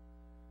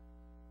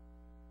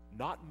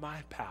 Not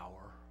my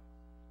power,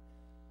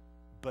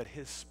 but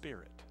His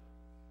Spirit.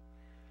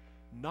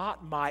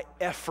 Not my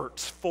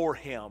efforts for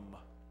Him,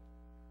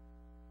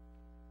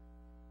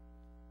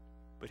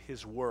 but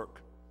His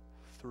work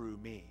through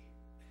me.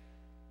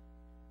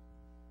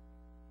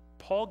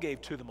 Paul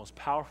gave 2 of the most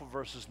powerful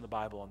verses in the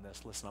Bible on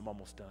this. Listen, I'm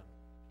almost done.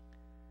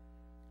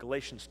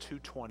 Galatians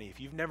 2:20. If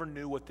you've never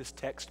knew what this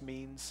text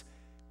means,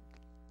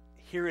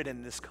 hear it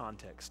in this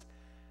context.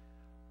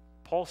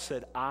 Paul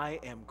said, I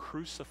am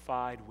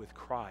crucified with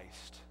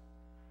Christ.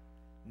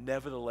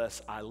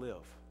 Nevertheless, I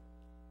live.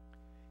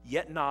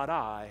 Yet not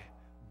I,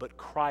 but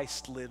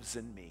Christ lives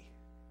in me.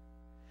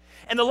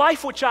 And the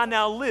life which I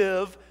now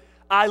live,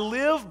 I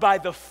live by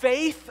the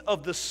faith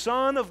of the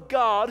Son of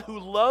God who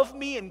loved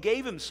me and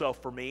gave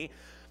Himself for me.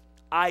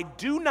 I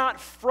do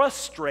not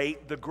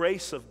frustrate the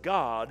grace of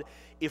God.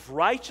 If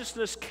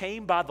righteousness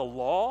came by the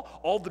law,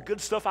 all the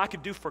good stuff I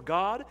could do for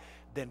God,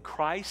 then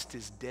Christ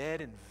is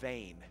dead in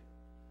vain.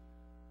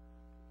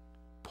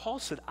 Paul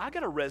said, I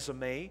got a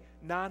resume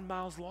 9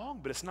 miles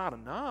long, but it's not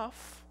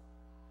enough.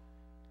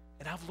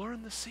 And I've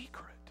learned the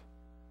secret.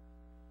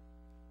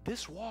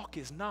 This walk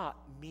is not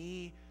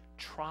me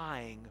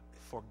trying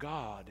for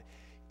God.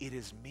 It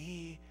is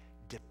me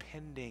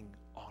depending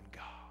on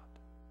God.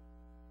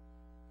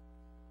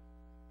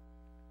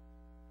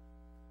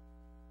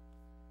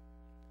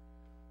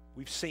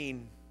 We've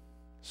seen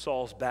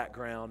Saul's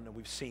background and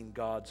we've seen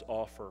God's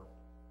offer.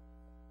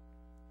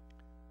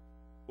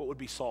 What would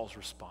be Saul's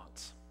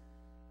response?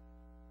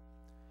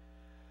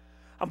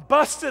 I'm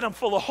busted, I'm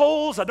full of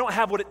holes, I don't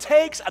have what it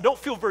takes, I don't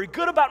feel very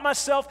good about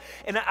myself,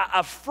 and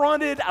I've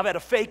fronted, I've had a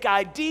fake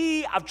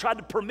ID, I've tried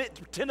to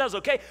pretend I was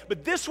okay,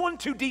 but this one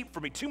too deep for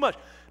me, too much.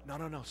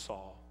 No,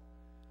 Saul.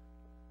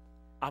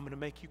 I'm going to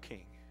make you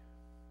king.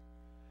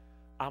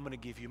 I'm going to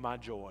give you my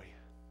joy,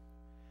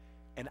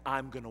 and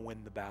I'm going to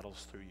win the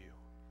battles through you.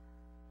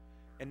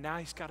 And now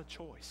he's got a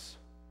choice.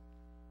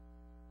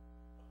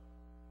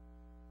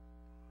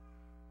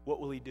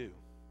 What will he do?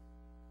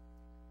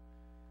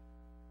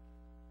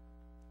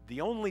 The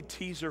only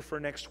teaser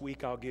for next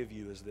week I'll give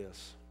you is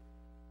this.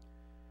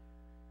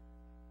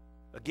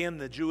 Again,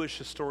 the Jewish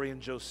historian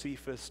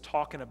Josephus,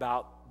 talking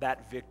about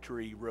that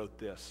victory, wrote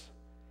this.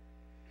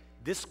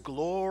 This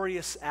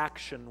glorious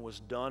action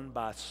was done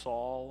by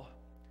Saul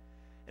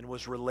and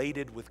was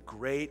related with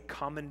great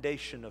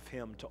commendation of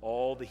him to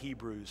all the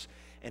Hebrews,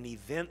 and he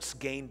thence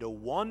gained a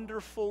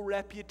wonderful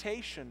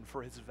reputation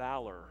for his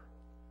valor.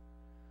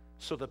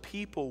 So the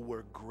people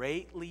were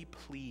greatly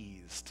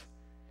pleased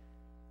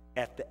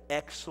at the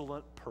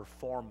excellent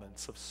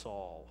performance of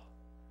Saul,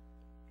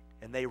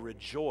 and they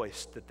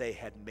rejoiced that they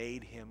had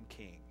made him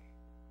king.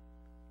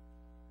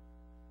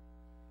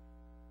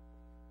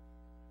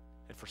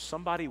 And for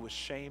somebody with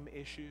shame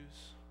issues,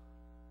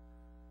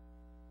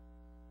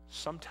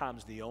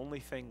 sometimes the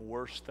only thing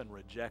worse than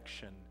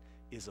rejection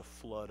is a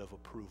flood of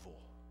approval.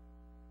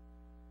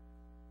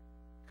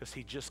 Because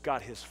he just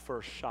got his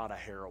first shot of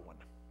heroin.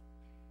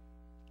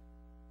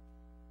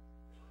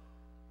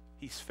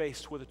 He's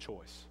faced with a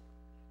choice.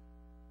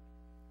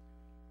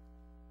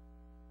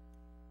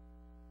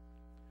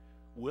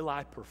 Will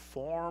I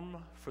perform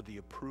for the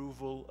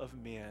approval of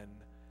men,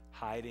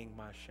 hiding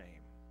my shame?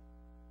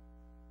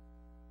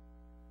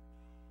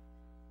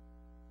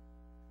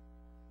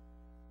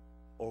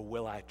 Or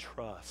will I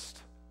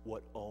trust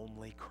what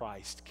only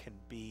Christ can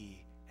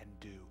be and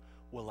do?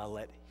 Will I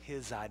let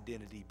His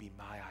identity be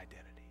my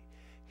identity?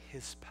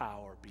 His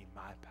power be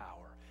my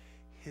power?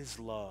 His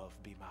love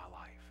be my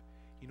life?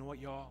 You know what,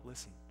 y'all?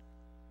 Listen.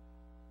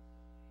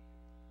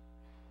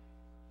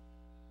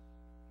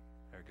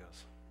 There it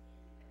goes.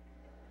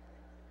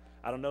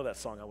 I don't know that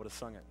song. I would have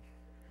sung it.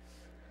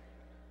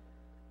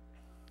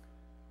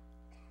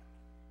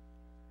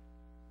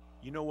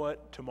 You know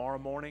what? Tomorrow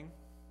morning,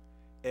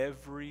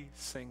 every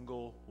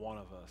single one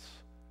of us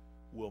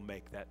will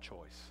make that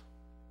choice.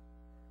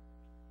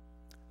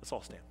 Let's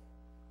all stand.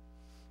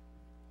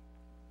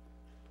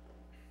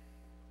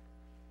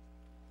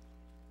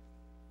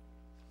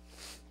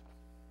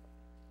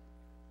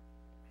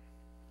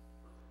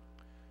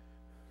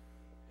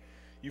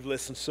 You've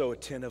listened so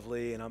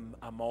attentively, and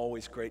I'm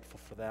always grateful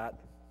for that.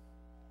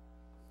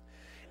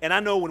 And I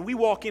know when we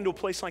walk into a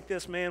place like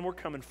this, man, we're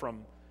coming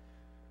from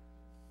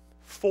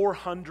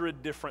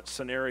 400 different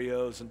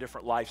scenarios and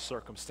different life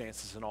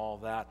circumstances and all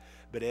that,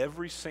 but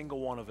every single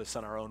one of us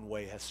in our own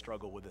way has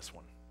struggled with this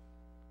one.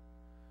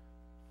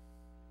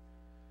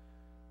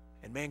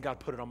 And man, God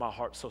put it on my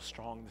heart so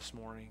strong this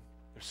morning.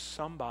 There's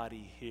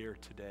somebody here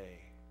today.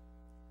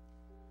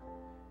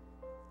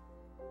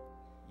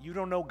 You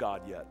don't know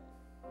God yet.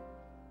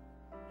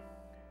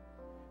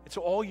 And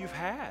so all you've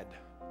had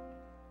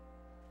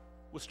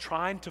was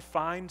trying to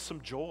find some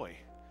joy,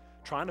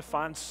 trying to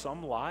find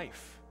some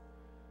life,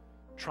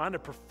 trying to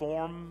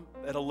perform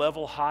at a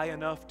level high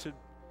enough to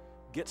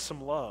get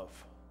some love,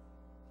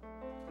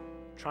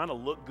 trying to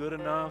look good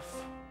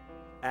enough,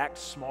 act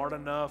smart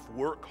enough,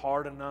 work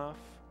hard enough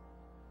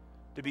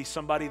to be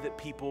somebody that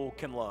people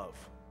can love.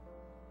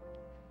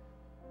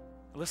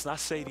 Listen, I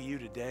say to you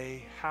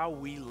today, how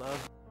we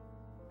love you,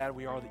 how glad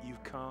we are that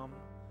you've come.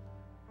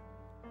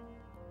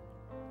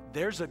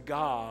 There's a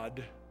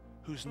God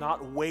who's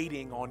not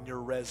waiting on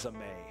your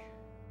resume.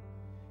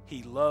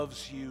 He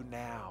loves you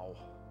now.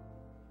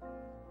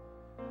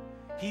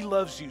 He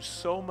loves you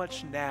so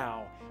much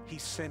now, He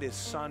sent His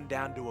Son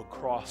down to a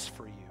cross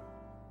for you.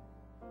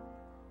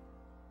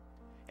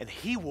 And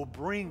He will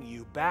bring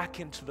you back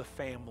into the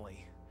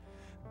family,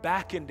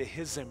 back into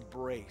His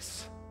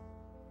embrace.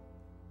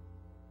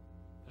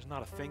 There's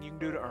not a thing you can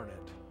do to earn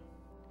it.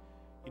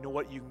 You know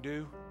what you can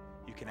do?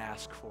 You can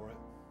ask for it.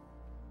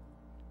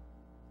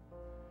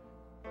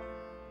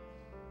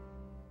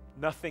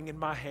 Nothing in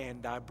my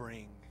hand I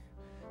bring,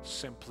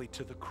 simply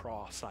to the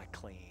cross I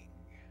cling.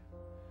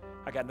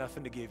 I got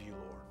nothing to give you,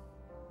 Lord.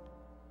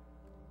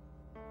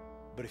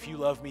 But if you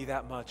love me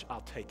that much,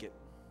 I'll take it.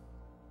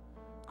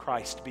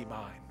 Christ be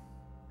mine.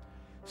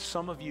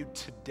 Some of you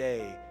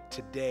today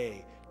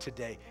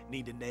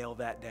need to nail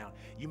that down.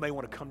 You may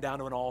want to come down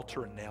to an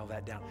altar and nail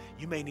that down.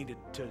 You may need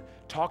to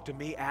talk to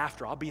me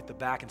after. I'll be at the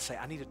back and say,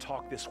 I need to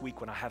talk this week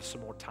when I have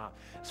some more time.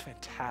 It's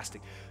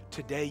fantastic.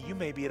 Today, you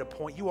may be at a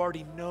point you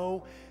already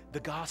know the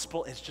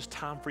gospel. It's just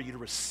time for you to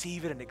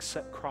receive it and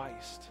accept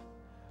Christ.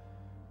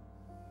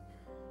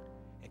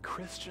 And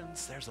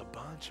Christians, there's a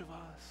bunch of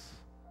us.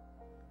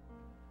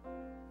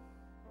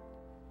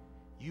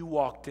 You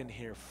walked in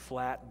here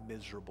flat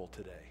miserable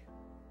today.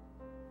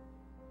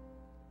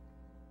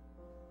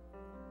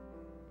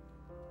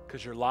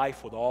 Because your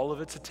life, with all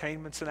of its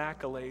attainments and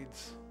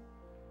accolades,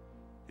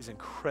 is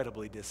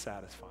incredibly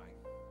dissatisfying.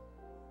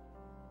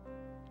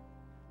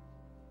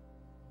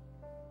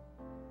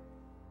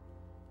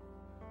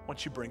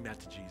 Once you bring that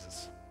to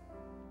Jesus,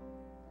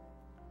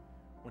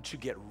 once you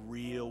get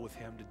real with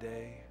Him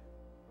today,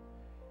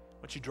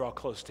 once you draw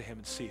close to Him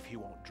and see if He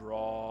won't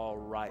draw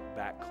right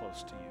back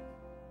close to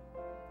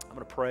you. I'm going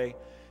to pray.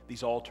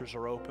 These altars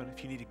are open.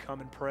 If you need to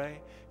come and pray,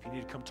 if you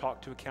need to come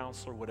talk to a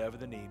counselor, whatever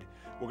the need,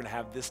 we're going to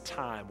have this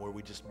time where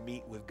we just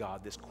meet with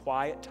God, this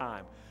quiet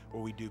time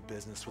where we do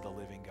business with a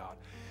living God.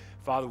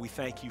 Father, we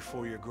thank you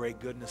for your great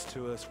goodness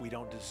to us. We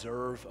don't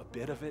deserve a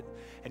bit of it,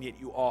 and yet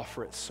you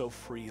offer it so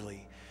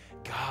freely.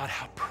 God,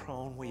 how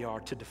prone we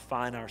are to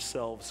define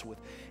ourselves with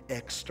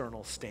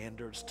external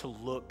standards, to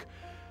look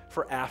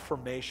for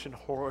affirmation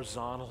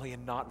horizontally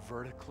and not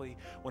vertically,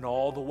 when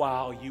all the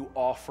while you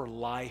offer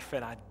life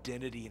and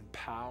identity and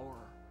power.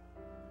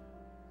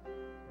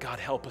 God,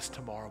 help us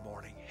tomorrow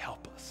morning.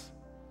 Help us.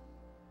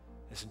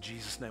 It's in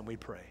Jesus' name we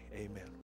pray. Amen.